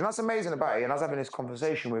 Do you know what's amazing about it? And I was having this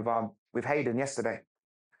conversation with Hayden yesterday.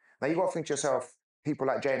 Now, you got to think to yourself, people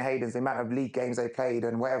like Jay and Hayden's, the amount of league games they played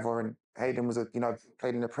and whatever, and Hayden was,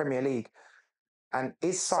 played in the Premier League. And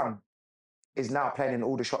his son is now playing in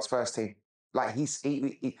all the shots first team. Like, he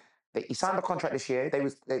signed a contract this year. They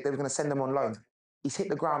were going to send him on loan. He's hit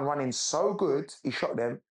the ground running so good, he shot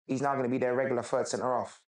them. He's now going to be their regular third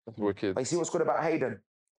centre-half. Wicked. But you see what's good about Hayden?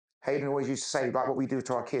 Hayden always used to say, like what we do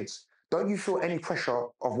to our kids, don't you feel any pressure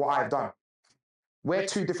of what I've done? We're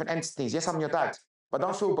two different entities. Yes, I'm your dad. But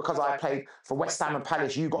don't feel because I played for West Ham and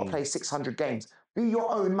Palace, you got to play 600 games. Be your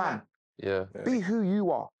own man. Yeah. Be who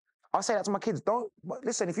you are. I say that to my kids.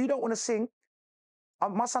 Listen, if you don't want to sing,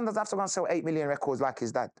 my son doesn't have to go and sell 8 million records like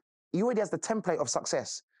his dad. He already has the template of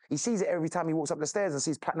success. He sees it every time he walks up the stairs and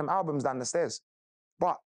sees platinum albums down the stairs.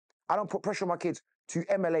 But I don't put pressure on my kids to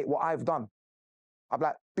emulate what I've done. I'm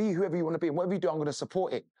like, be whoever you want to be. And whatever you do, I'm going to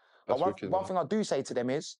support it. But one thing I do say to them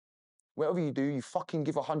is, whatever you do, you fucking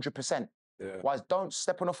give 100%. Yeah. Whereas don't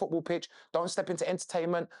step on a football pitch, don't step into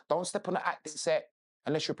entertainment, don't step on an acting set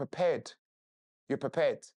unless you're prepared. You're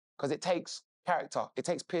prepared. Because it takes character, it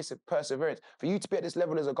takes perseverance. For you to be at this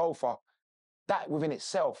level as a golfer, that within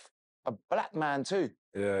itself, a black man too.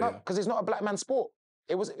 Yeah. Because it's not a black man sport.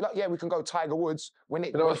 It was like, yeah, we can go Tiger Woods when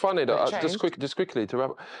it. You know what's funny though? Just quickly to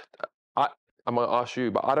wrap. I might ask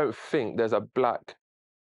you, but I don't think there's a black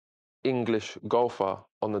English golfer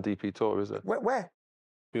on the DP Tour, is there? Where?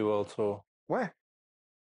 DP World Tour. Where?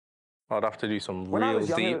 I'd have to do some real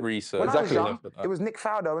deep research. When I was young, it was Nick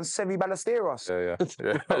Faldo and Seve Ballesteros.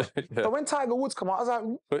 Yeah. So when Tiger Woods come out, I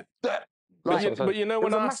was like, but you know,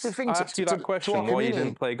 when I asked you that question, why you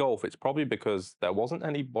didn't play golf, it's probably because there wasn't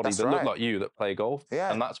anybody that looked like you that play golf.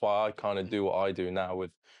 Yeah. And that's why I kind of do what I do now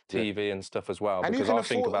with TV and stuff as well. And because you can I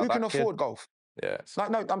think about you that can afford golf. Yeah. Like,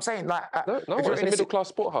 no, I'm saying, like... No, it's a middle-class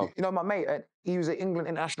sport, huh? You know, my mate, he was an England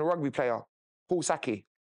international rugby player, Paul Saki.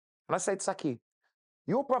 And I said to Saki,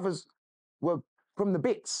 your brothers were from the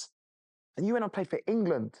bits, and you went and played for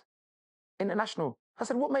England, international. I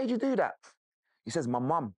said, what made you do that? He says, my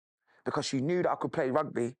mum, because she knew that I could play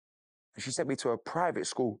rugby, and she sent me to a private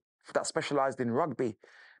school that specialised in rugby.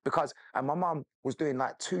 And my mum was doing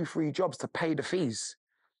like 2-3 jobs to pay the fees.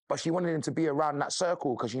 But she wanted him to be around that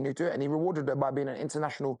circle because she knew to it. And he rewarded her by being an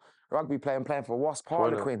international rugby player and playing for Wasp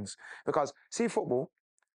Harlequins. Because, see, football's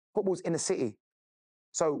in the city.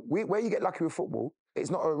 So where you get lucky with football, it's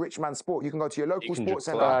not a rich man's sport. You can go to your local sports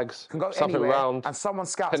centre, flags, can go something anywhere, round, and someone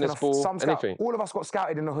scouts. Tennis ball, anything. All of us got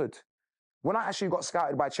scouted in the hood. When I actually got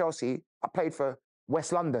scouted by Chelsea, I played for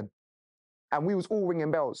West London. And we was all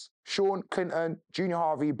ringing bells. Sean, Clinton, Junior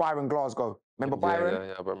Harvey, Byron Glasgow. Remember Byron?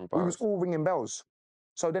 Yeah, I remember Byron. We was all ringing bells.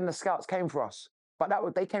 So then the scouts came for us. But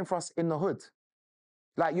they came for us in the hood.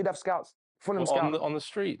 Like, you'd have scouts, Fulham scouts. On the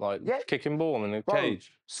street, like, kicking ball in a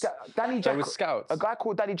cage. Danny Jack, there was scouts. A guy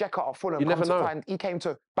called Danny Jack at Fulham. You never know. He came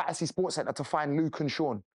to Battersea Sports Centre to find Luke and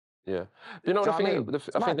Sean. Yeah. You know, I think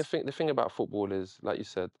the thing about football is, like you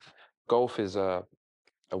said, golf is a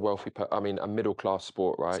middle class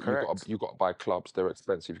sport, right? You got to buy clubs, they're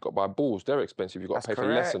expensive. You've got to buy balls, they're expensive. You've got to pay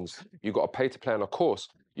for lessons. You've got to pay to play on a course.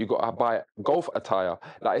 You've got to buy golf attire.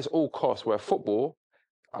 Like, it's all cost. Where football,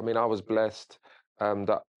 I mean, I was blessed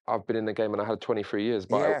that I've been in the game and I had 23 years,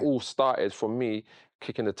 but it all started from me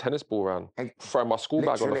kicking the tennis ball around, throwing my school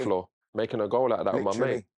bag on the floor, making a goal out of that with my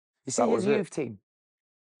mate. You see his youth team?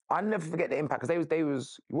 I never forget the impact, because they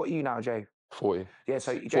was, what are you now, Jay? 40. Yeah,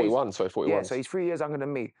 so 41, sorry, 41. Yeah, so he's 3 years younger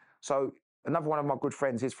than me. So another one of my good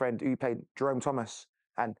friends, his friend who played, Jerome Thomas,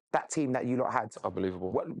 and that team that you lot had.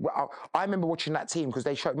 Unbelievable. I remember watching that team because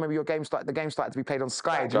they showed, remember the game started to be played on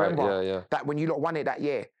Sky, do you remember? Yeah. That when you lot won it that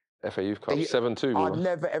year. FA Youth Cup, 7-2. I'll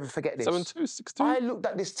never ever forget this. 7-2, 6-2. I looked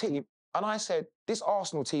at this team and I said, this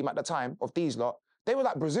Arsenal team at the time of these lot, they were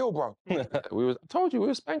like Brazil, bro. I told you, we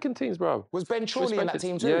were spanking teams, bro. Was Ben Chorley in that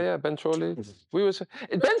team too? Yeah, Ben Chorley.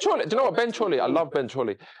 Ben Chorley, do you know what, Ben Chorley? I love Ben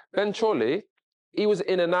Chorley. Ben Chorley, he was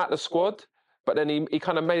in and out of the squad, but then he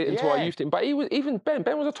kind of made it into our youth team. But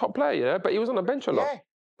Ben was a top player, yeah, but he was on the bench a lot.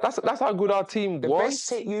 Yeah. That's how good our team was.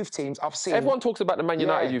 The best youth teams I've seen. Everyone talks about the Man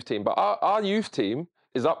United youth team, but our youth team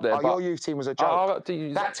is up there. Your youth team was a joke.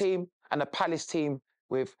 That team and the Palace team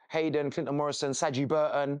with Hayden, Clinton Morrison, Saji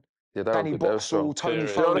Burton, Danny Boxall, Tony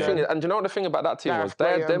Foden. And do you know what the thing about that team was?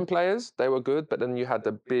 Them players, they were good, but then you had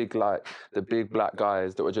the big black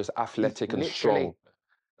guys that were just athletic and strong.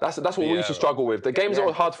 That's what we used to struggle with. The games that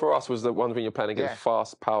were hard for us was the one thing you're playing against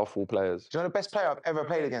fast, powerful players. Do you know the best player I've ever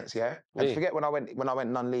played against? Yeah, and forget when I went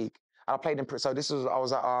non-league. I played in. So this was I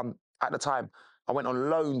was at the time I went on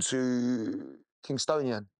loan to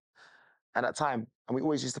Kingstonian, and at the time, and we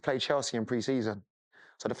always used to play Chelsea in pre-season.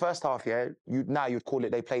 So the first half, you'd call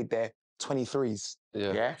it they played their 23s.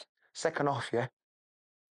 Yeah. Second half,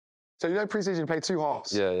 So you know pre-season you play 2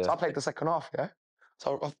 halves. Yeah. So I played the second half,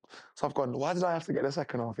 So I've gone, why did I have to get the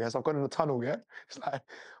second half? So I've gone in the tunnel, It's like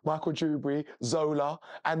Michael Dewberry, Zola,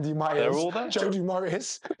 Andy Myers, they're all there. Jody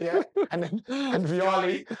Morris, and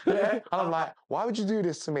Viali, And I'm like, why would you do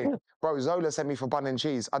this to me? Bro, Zola sent me for bun and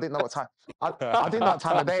cheese. I didn't know what time. I didn't know what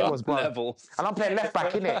time of day it was, bro. Levels. And I'm playing left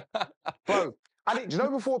back, innit? Bro, Do you know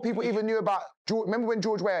before people even knew about George? Remember when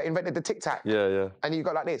George Weah invented the tic tac? Yeah. And you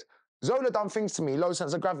got like this. Zola done things to me, low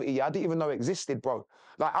sense of gravity. Yeah, I didn't even know it existed, bro.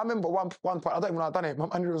 Like I remember one point, I don't even know I've done it. My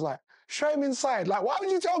manager was like, "Show him inside." Like, why would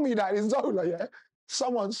you tell me that? It's Zola, yeah.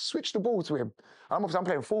 Someone switched the ball to him. And I'm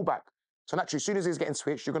playing fullback. So naturally, as soon as he's getting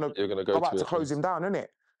switched, you're gonna go out to close him down, innit?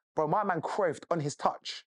 Bro, my man Cruyffed on his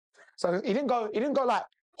touch. So he didn't go like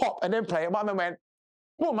hop and then play it. My man went,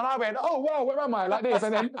 boom, and I went, oh wow, where am I? Like this.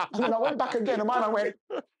 And then I went back again, and my man went,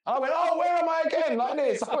 oh, where am I again? Like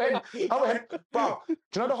this. I went, bro, do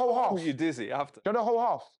you know the whole half? You're dizzy after. Do you know the whole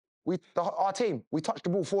half? Our team, we touched the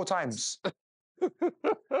ball 4 times.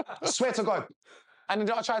 I swear to God. And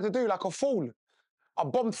then I tried to do like a fool. I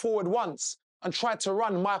bombed forward once and tried to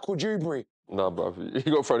run Michael Dewberry. No, bro, you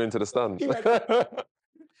got thrown into the stand.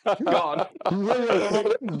 Gone.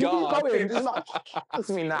 That's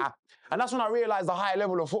me, nah. And that's when I realised the higher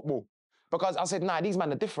level of football. Because I said, nah, these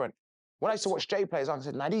men are different. When I used to watch Jay players, I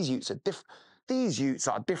said, nah, these youths are different. These youths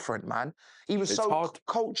are different, man. He was so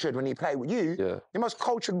cultured when he played with you. Yeah. The most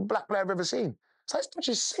cultured black player I've ever seen. So his touch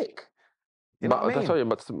is sick. You know what I mean? I tell you,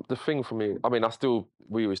 but the thing for me, I mean,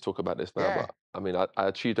 we always talk about this now, but I mean, I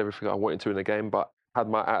achieved everything I wanted to in the game, but had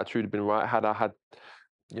my attitude been right, had I had,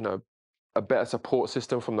 you know, a better support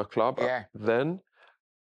system from the club, then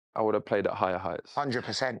I would have played at higher heights.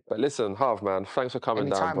 100%. But listen, Harv, man, thanks for coming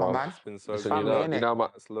down, bro. Man. It's been so listen, family,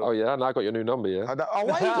 oh yeah, now I got your new number, yeah. Oh,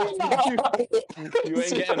 why are you doing that? You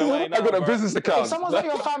ain't getting away now. I got a business account. If someone's not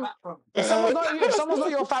your family, if someone's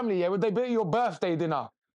not your family, yeah, would they be at your birthday dinner?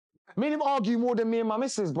 Me and him argue more than me and my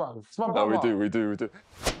missus, bro. It's my brother. No, we do.